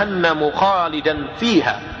fajaza'uhu jahannamu khalidan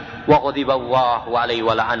fiha wa ghadiba Allahu 'alaihi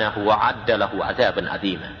wa la'anahu wa 'adda lahu 'adzaban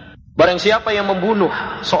 'adzima. Barang siapa yang membunuh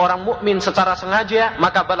seorang mukmin secara sengaja,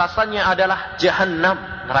 maka balasannya adalah jahannam,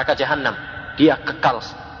 neraka jahannam. Dia kekal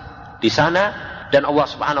di sana dan Allah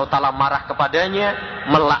Subhanahu wa taala marah kepadanya,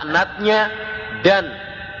 melaknatnya dan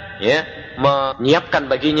ya,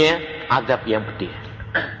 menyiapkan baginya azab yang pedih.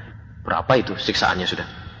 Berapa itu siksaannya sudah?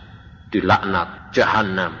 Dilaknat,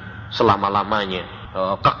 jahanam selama-lamanya,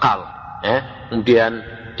 kekal, kemudian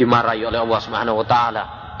dimarahi oleh Allah Subhanahu wa taala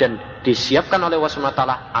dan disiapkan oleh Allah Subhanahu wa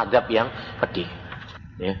taala azab yang pedih.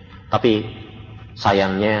 Ya. Tapi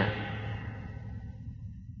sayangnya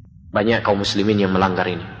banyak kaum muslimin yang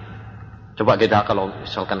melanggar ini. Coba kita kalau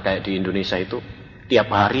misalkan kayak di Indonesia itu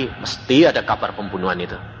tiap hari mesti ada kabar pembunuhan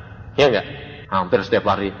itu. Ya enggak? Hampir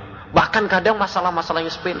setiap hari. Bahkan kadang masalah-masalah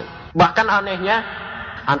yang sepele. Bahkan anehnya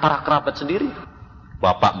antara kerabat sendiri.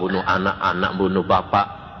 Bapak bunuh anak, anak bunuh bapak,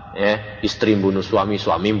 istri bunuh suami,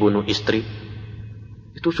 suami bunuh istri.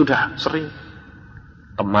 Itu sudah sering.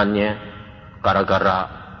 Temannya gara-gara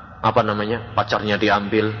pacarnya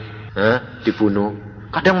diambil, dibunuh.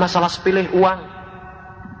 Kadang masalah sepele uang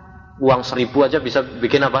 1.000 aja bisa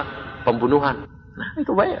bikin apa? Pembunuhan. Nah,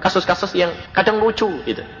 itu banyak kasus-kasus yang kadang lucu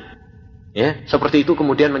gitu. Ya, seperti itu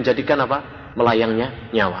kemudian menjadikan apa? Melayangnya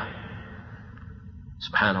nyawa.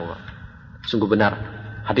 Subhanallah. Sungguh benar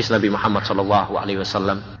hadis Nabi Muhammad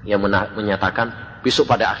SAW yang menyatakan besok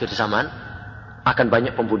pada akhir zaman akan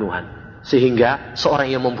banyak pembunuhan, sehingga seorang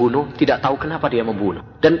yang membunuh tidak tahu kenapa dia membunuh,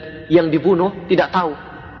 dan yang dibunuh tidak tahu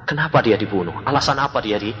kenapa dia dibunuh, alasan apa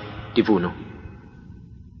dia dibunuh.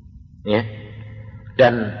 Ya.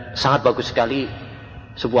 Dan sangat bagus sekali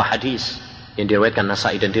sebuah hadis yang diriwayatkan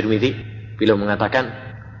Nasa'i dan Tirmidzi. Beliau mengatakan,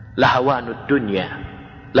 lahawanud dunya,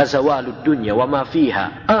 lazawalud dunya wa ma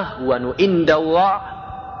fiha ahwanu indallah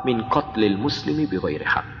min qatlil muslimi bighairi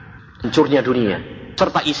haq. Hancurnya dunia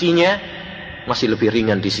serta isinya masih lebih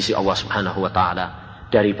ringan di sisi Allah Subhanahu wa taala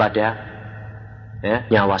daripada ya,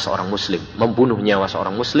 nyawa seorang muslim, membunuh nyawa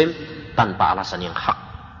seorang muslim tanpa alasan yang hak.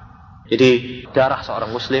 Jadi darah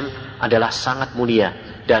seorang muslim adalah sangat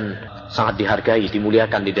mulia dan sangat dihargai,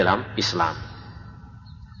 dimuliakan di dalam Islam.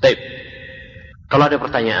 Baik. Kalau ada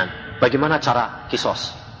pertanyaan, bagaimana cara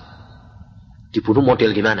kisos? Dibunuh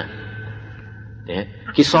model gimana? Ya.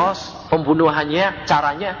 Kisos pembunuhannya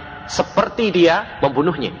caranya seperti dia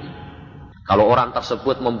membunuhnya. Kalau orang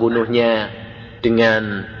tersebut membunuhnya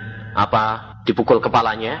dengan dipukul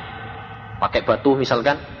kepalanya pakai batu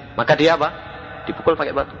misalkan, maka dia dipukul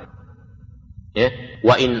pakai batu. Ya,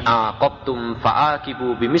 wa in aqabtum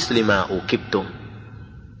fa'aqibu bimisli ma uqibtum.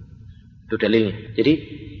 Itu dalilnya. Jadi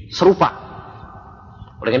serupa.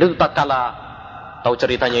 Oleh karena itu tatkala tahu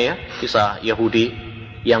ceritanya ya, kisah Yahudi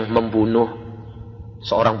yang membunuh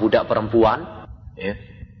seorang budak perempuan, ya.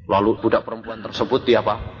 Lalu budak perempuan tersebut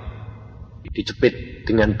dijepit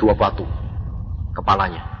dengan 2 batu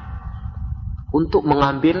kepalanya untuk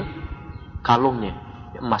mengambil kalungnya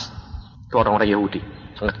emas. Itu orang-orang Yahudi,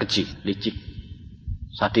 sangat keji, licik,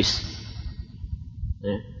 sadis.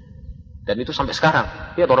 Ya. Dan itu sampai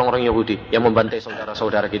sekarang. Lihat orang-orang Yahudi yang membantai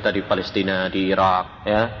saudara-saudara kita di Palestina, di Irak,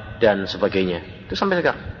 ya, dan sebagainya. Itu sampai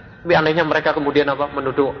sekarang. Tapi anehnya mereka kemudian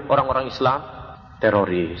menuduh orang-orang Islam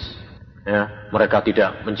teroris. Ya, mereka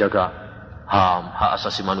tidak menjaga hak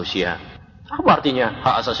asasi manusia. Apa artinya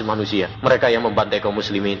hak asasi manusia? Mereka yang membantai kaum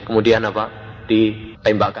muslimin, kemudian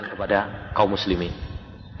ditembakkan kepada kaum muslimin.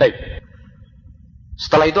 Baik.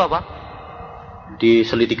 Setelah itu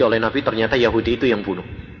diselidiki oleh Nabi, ternyata Yahudi itu yang bunuh.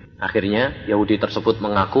 Akhirnya Yahudi tersebut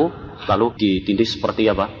mengaku, lalu ditindih seperti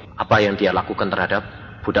apa yang dia lakukan terhadap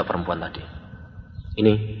budak perempuan tadi.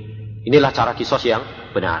 Inilah cara kisos yang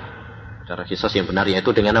benar. Cara kisos yang benar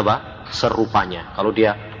yaitu dengan serupanya. Kalau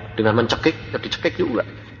dia dengan mencekik, ya dicekik juga.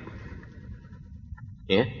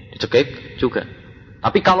 Ya, dicekik juga.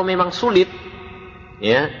 Tapi kalau memang sulit,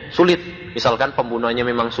 misalkan pembunuhannya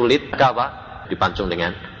memang sulit, maka dipancung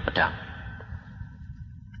dengan pedang.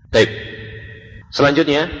 Baik.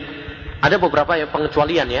 Selanjutnya ada beberapa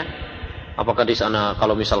pengecualian ya. Apakah di sana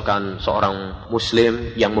kalau misalkan seorang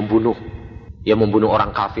muslim yang membunuh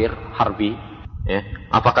orang kafir, harbi, ya,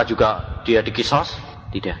 apakah juga dia dikisos?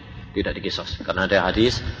 Tidak dikisos. Karena ada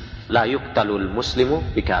hadis la yuqtalul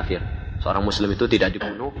muslimu bikafir. Seorang muslim itu tidak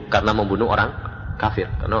dibunuh karena membunuh orang kafir.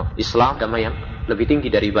 Karena Islam agama yang lebih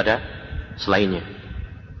tinggi daripada selainnya.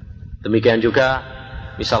 Demikian juga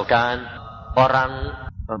misalkan orang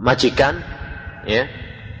majikan ya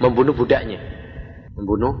membunuh budaknya.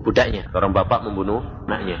 Orang bapak membunuh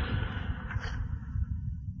anaknya.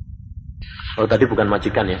 Oh tadi bukan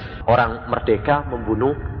majikan ya. Orang merdeka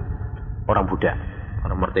membunuh orang budak.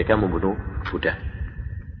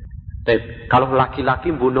 Tapi kalau laki-laki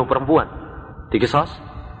membunuh perempuan, dikisos?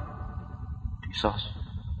 Dikisos.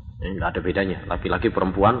 Enggak ada bedanya. Laki-laki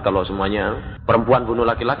perempuan, kalau semuanya perempuan bunuh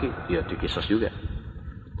laki-laki, ya dikisos juga.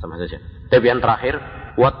 Sama saja. Tapi yang terakhir,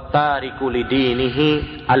 wattariku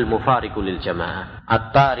lidinihi al-mufariqu lil jamaah.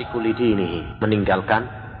 At-tariku lidinihi, meninggalkan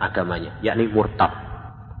agamanya, yakni murtad.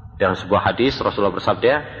 Dalam sebuah hadis Rasulullah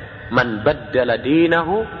bersabda, man baddala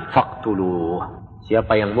dinahu faqtuluh.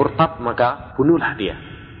 Siapa yang murtad maka bunuhlah dia.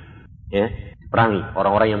 Ya, perangi.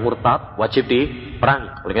 Orang-orang yang murtad wajib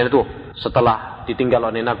diperangi. Oleh karena itu, setelah ditinggal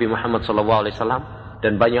oleh Nabi Muhammad SAW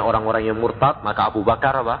dan banyak orang-orang yang murtad, maka Abu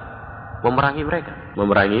Bakar memerangi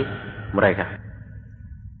mereka.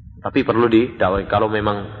 Tapi perlu didakwai, kalau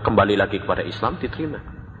memang kembali lagi kepada Islam diterima.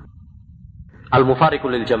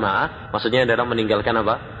 Al-mufariqu lil jamaah maksudnya adalah meninggalkan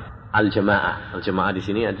Al-jamaah. Al-jamaah di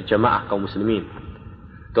sini ada jamaah kaum muslimin.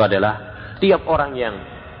 Itu adalah tiap orang yang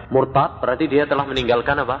murtad berarti dia telah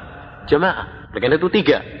meninggalkan jamaah. Karena itu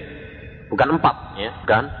 3, bukan 4 ya,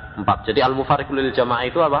 bukan 4. Jadi al-mufariqu lil jamaah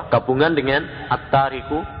itu gabungan dengan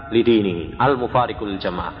at-tariku lidini. Al-mufariqu lil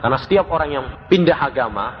jamaah. Karena setiap orang yang pindah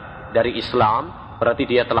agama dari Islam berarti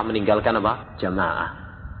dia telah meninggalkan jamaah.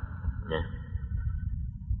 Ya.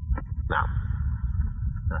 Nah.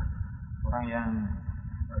 Orang yang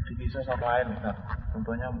dikisos apa lain, Ustaz?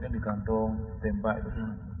 Contohnya mungkin digantung, tembak itu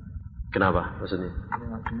gimana? Kenapa maksudnya?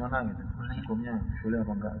 Gimana gitu? Hukumnya boleh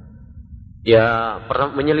apa enggak? Ya,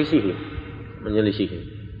 pernah menyelisihi.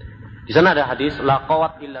 Di sana ada hadis la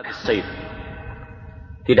qawat illa bis-sayf.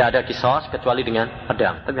 Tidak ada kisos kecuali dengan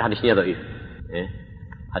pedang. Tapi hadisnya dhaif. Ya.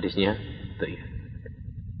 Hadisnya dhaif.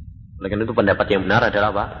 Oleh karena itu pendapat yang benar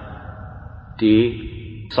adalah di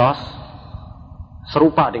kisos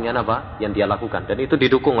serupa dengan yang dia lakukan, dan itu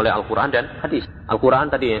didukung oleh Al-Quran dan hadis. Al-Quran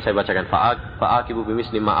tadi yang saya bacakan, fa'aqibu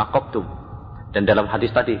bimisli ma aqabtum, dan dalam hadis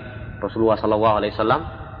tadi Rasulullah SAW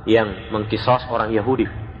yang mengkisos orang Yahudi,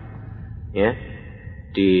 ya,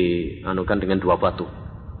 dianukan dengan 2 batu.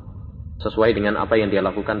 sesuai dengan apa yang dia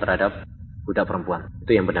lakukan terhadap budak perempuan.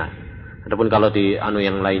 Itu yang benar. Adapun kalau di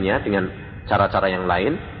yang lainnya dengan cara-cara yang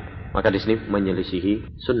lain, maka di sini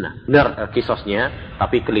menyelisihi sunnah. Benar kisosnya,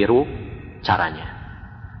 tapi keliru caranya.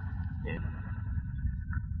 Ya.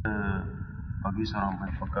 Bagi seorang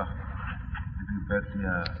apakah lebih baik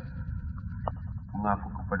dia mengaku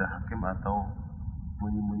kepada hakim atau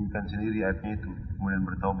menyembunyikan sendiri aibnya itu kemudian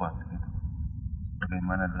bertobat gitu.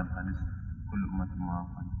 Bagaimana dalam hadis kullu ummatin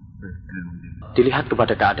mu'afan. Dilihat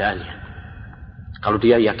kepada keadaannya. Kalau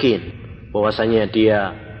dia yakin bahwasanya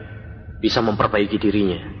dia bisa memperbaiki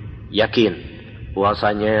dirinya, yakin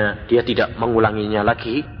bahwasanya dia tidak mengulanginya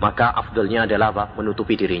lagi, maka afdalnya adalah apa?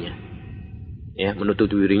 Menutupi dirinya. Ya,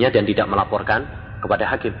 menutupi dirinya dan tidak melaporkan kepada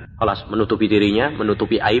hakim. Alas, menutupi dirinya,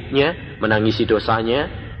 menutupi aibnya, menangisi dosanya,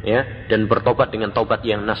 ya, dan bertobat dengan taubat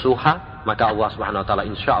yang nasuha, maka Allah Subhanahu wa taala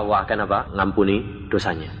insyaallah akan apa? Ngampuni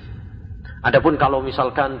dosanya. Adapun kalau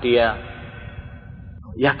misalkan dia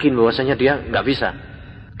yakin bahwasanya dia nggak bisa,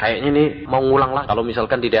 kayaknya ini mau ngulang lah kalau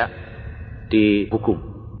misalkan tidak dihukum,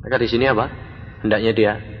 maka di sini apa? Hendaknya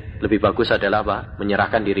dia lebih bagus adalah apa?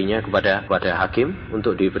 Menyerahkan dirinya kepada hakim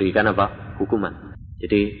untuk diberikan apa? Hukuman.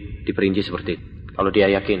 Jadi diperinci seperti itu. Kalau dia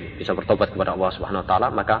yakin bisa bertobat kepada Allah Subhanahu wa taala,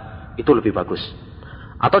 maka itu lebih bagus.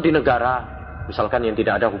 Atau di negara misalkan yang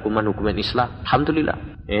tidak ada hukuman Islam,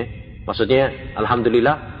 alhamdulillah. Maksudnya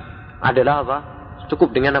alhamdulillah adalah apa? Cukup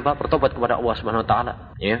dengan apa? Bertobat kepada Allah Subhanahu wa taala,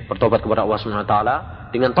 ya. Bertobat kepada Allah Subhanahu wa taala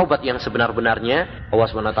dengan taubat yang sebenar-benarnya, Allah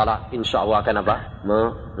Subhanahu wa taala insyaallah akan apa?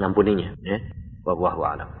 Mengampuninya, ya. Wallahu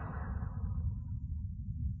a'lam.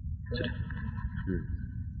 Sudah.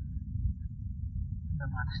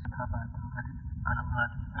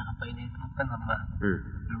 Apa ini itu kan lama.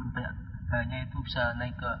 Belum kayaknya itu bisa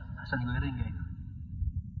naik ke Hasan Gairing ya itu.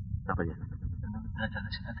 Apanya?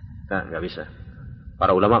 Nggak bisa.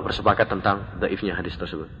 Para ulama bersepakat tentang dhaifnya hadis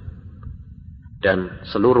tersebut. Dan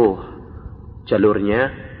seluruh jalurnya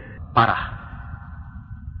parah.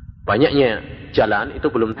 Banyaknya jalan itu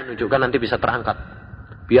belum menunjukkan nanti bisa terangkat.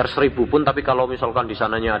 Biar 1000 pun, tapi kalau misalkan di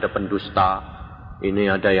sananya ada pendusta, ini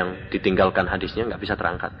ada yang ditinggalkan hadisnya, nggak bisa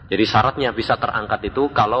terangkat. Jadi syaratnya bisa terangkat itu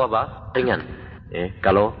kalau apa? Ringan.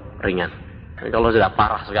 Kalau ringan. Tapi kalau sudah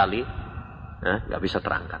parah sekali, nggak bisa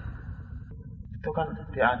terangkat. Itu kan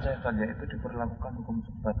di Aceh saja itu diberlakukan hukum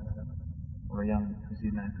sebat kalau yang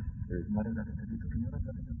zina itu. Kemarin ada tadi itu dengar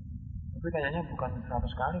tadi. Tapi kayaknya bukan 100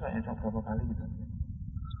 kali, kayaknya cuma berapa kali gitu.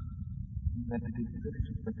 Itu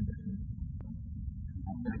disebut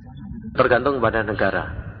tergantung pada negara.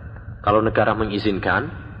 Kalau negara mengizinkan,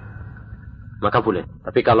 maka boleh.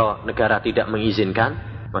 Tapi kalau negara tidak mengizinkan,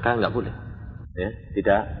 maka nggak boleh. Ya,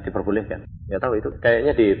 tidak diperbolehkan. Ya tahu itu.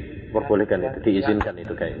 Kayaknya diperbolehkan itu, diizinkan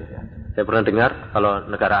itu kayaknya. Saya pernah dengar kalau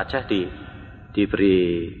negara Aceh diberi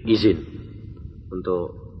izin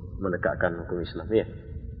untuk menegakkan hukum Islam. Ya.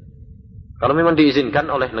 Kalau memang diizinkan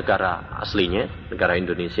oleh negara aslinya, negara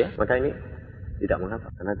Indonesia, maka ini tidak mengapa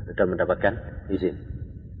karena sudah mendapatkan izin.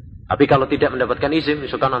 Tapi kalau tidak mendapatkan izin,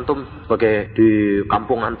 misalkan antum sebagai di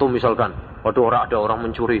kampung antum misalkan, ada orang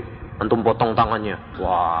mencuri, antum potong tangannya,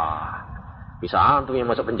 wah, bisa antum yang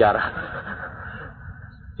masuk penjara,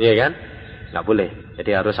 iya kan? Nggak boleh. Jadi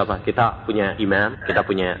harus apa? Kita punya imam, kita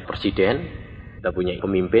punya presiden, kita punya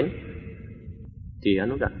pemimpin,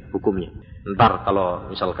 dianukan hukumnya. Ntar kalau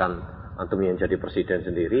misalkan antum yang jadi presiden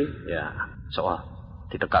sendiri, ya soal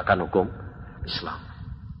ditegakkan hukum Islam,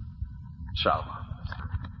 insyaallah.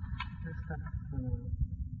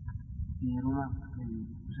 Di rumah,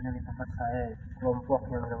 khususnya di tempat saya, kelompok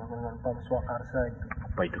yang melakukan swakarsa itu.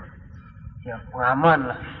 Apa itu? Ya pengaman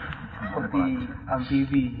lah, seperti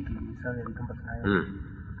amfibi gitu, misalnya di tempat saya.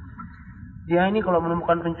 Dia ini kalau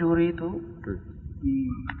menemukan pencuri itu,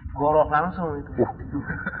 digorok langsung itu.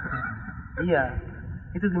 Iya,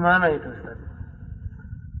 itu gimana itu, Ustaz?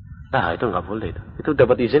 Nah, itu nggak boleh itu. Itu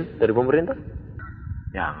dapat izin dari pemerintah?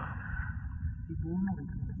 Ya.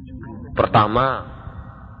 Pertama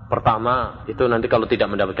itu nanti kalau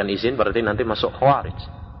tidak mendapatkan izin berarti nanti masuk khawarij.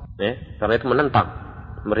 Karena itu menentang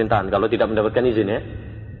pemerintahan kalau tidak mendapatkan izin ya.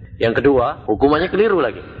 Yang kedua, hukumannya keliru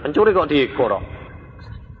lagi. Pencuri kok digorok.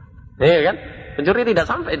 Kan? Pencuri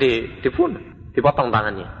tidak sampai dibunuh, dipotong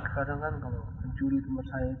tangannya. Kadang kan kalau pencuri tempat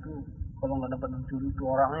saya itu kalau nggak dapat pencuri itu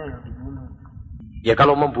orangnya yang dibunuh. Ya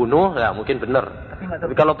kalau membunuh ya mungkin benar.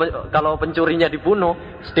 Tapi kalau pencurinya dibunuh,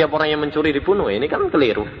 setiap orang yang mencuri dibunuh, ini kan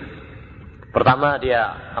keliru. Pertama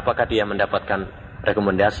apakah dia mendapatkan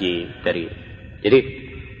rekomendasi dari. Jadi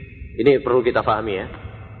ini perlu kita pahami ya.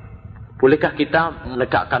 Bolehkah kita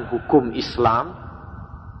menegakkan hukum Islam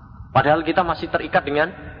padahal kita masih terikat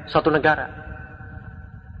dengan suatu negara?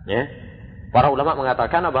 Ya. Para ulama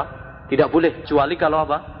mengatakan apa? Tidak boleh kecuali kalau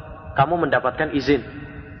apa? kamu mendapatkan izin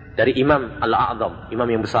dari imam al-a'zam, imam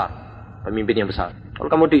yang besar, pemimpin yang besar. Kalau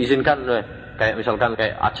kamu diizinkan, kayak misalkan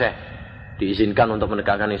kayak Aceh, diizinkan untuk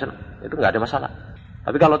menegakkan Islam, itu nggak ada masalah.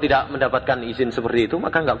 Tapi kalau tidak mendapatkan izin seperti itu,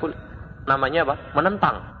 maka nggak boleh. Namanya apa?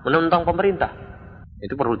 Menentang pemerintah.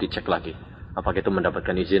 Itu perlu dicek lagi, apakah itu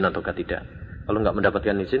mendapatkan izin ataukah tidak. Kalau nggak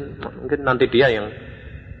mendapatkan izin, mungkin nanti dia yang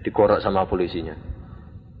digorok sama polisinya.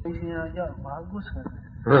 Polisinya aja bagus kan.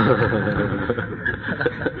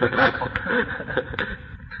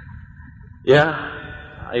 Ya,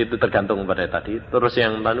 itu tergantung pada tadi. Terus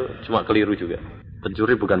yang lalu cuma keliru juga.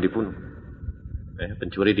 Pencuri bukan dibunuh.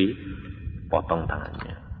 Pencuri dipotong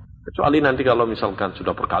tangannya. Kecuali nanti kalau misalkan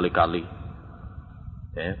sudah berkali-kali.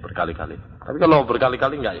 Berkali-kali. Tapi kalau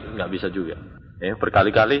berkali-kali nggak bisa juga.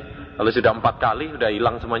 Berkali-kali, kalau sudah 4 kali sudah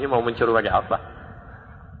hilang semuanya, mau mencuri pakai apa?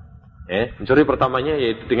 Mencuri pertamanya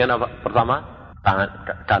yaitu dengan apa? Pertama tangan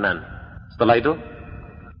kanan. Setelah itu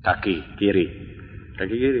kaki kiri.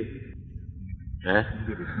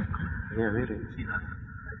 Ya mirip.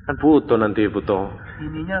 Kan butuh nanti.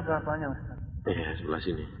 Ininya berapanya Ustaz? Sebelah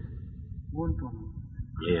sini. Buntung.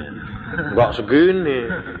 Iya. Enggak segini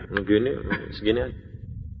aja.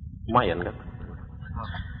 Lumayan kan?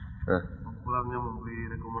 Pulangnya memberi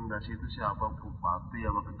rekomendasi itu siapa? Bupati,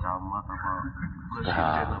 apa kecamat,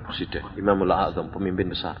 apa presiden? Imamul A'zam, pemimpin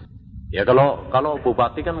besar. Ya kalau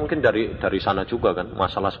bupati kan mungkin dari sana juga kan.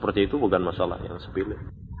 Masalah seperti itu bukan masalah yang sepele.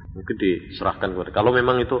 Mungkin diserahkan kepada. Kalau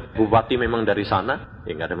memang itu bupati memang dari sana,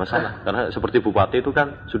 ya nggak ada masalah. Karena seperti bupati itu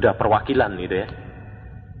kan sudah perwakilan gitu ya.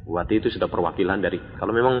 Bupati itu sudah perwakilan dari.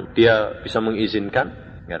 Kalau memang dia bisa mengizinkan,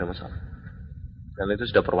 nggak ada masalah. Karena itu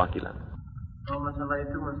sudah perwakilan. Kalau masalahnya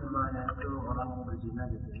itu orang yang berzina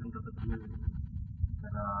gitu, yang dapat duit.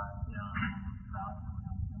 Karena yang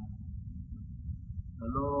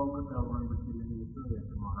lalu ketahuan berzina itu ya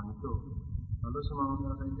semua orang itu. Lalu semua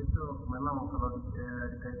masalah itu memang kalau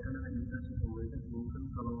dikaitkan dengan instansi pemerintah, mungkin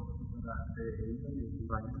kalau secara ini kan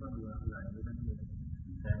banyak kan nggak ini kan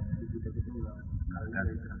kita nggak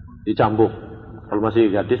dicambuk. Kalau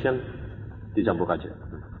masih gadis kan dicambuk aja.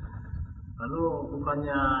 Lalu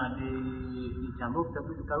bukannya dicambuk tapi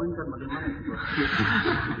dikawinkan, bagaimana itu?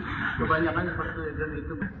 Kebanyakan seperti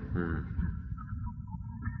itu.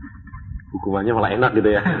 Hukumannya malah enak gitu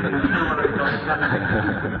ya.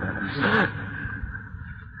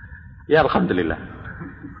 Ya Alhamdulillah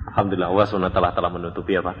Allah SWT telah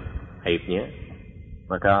menutupi apa? Aibnya.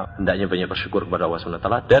 Maka hendaknya banyak bersyukur kepada Allah SWT.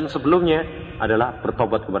 Dan sebelumnya adalah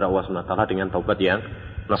bertobat kepada Allah SWT dengan taubat yang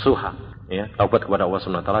nasuha. Taubat kepada Allah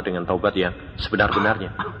SWT dengan taubat yang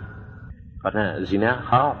sebenar-benarnya. Karena zina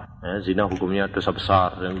haram. Zina hukumnya dosa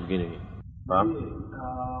besar dan begini. Paham?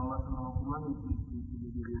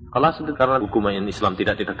 Kalau karena hukuman Islam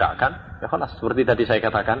tidak ditegakkan, ya kalau seperti tadi saya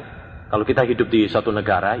katakan, kalau kita hidup di suatu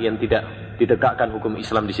negara yang tidak ditegakkan hukum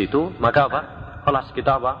Islam di situ, maka apa? Kalau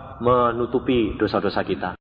kita menutupi dosa-dosa kita.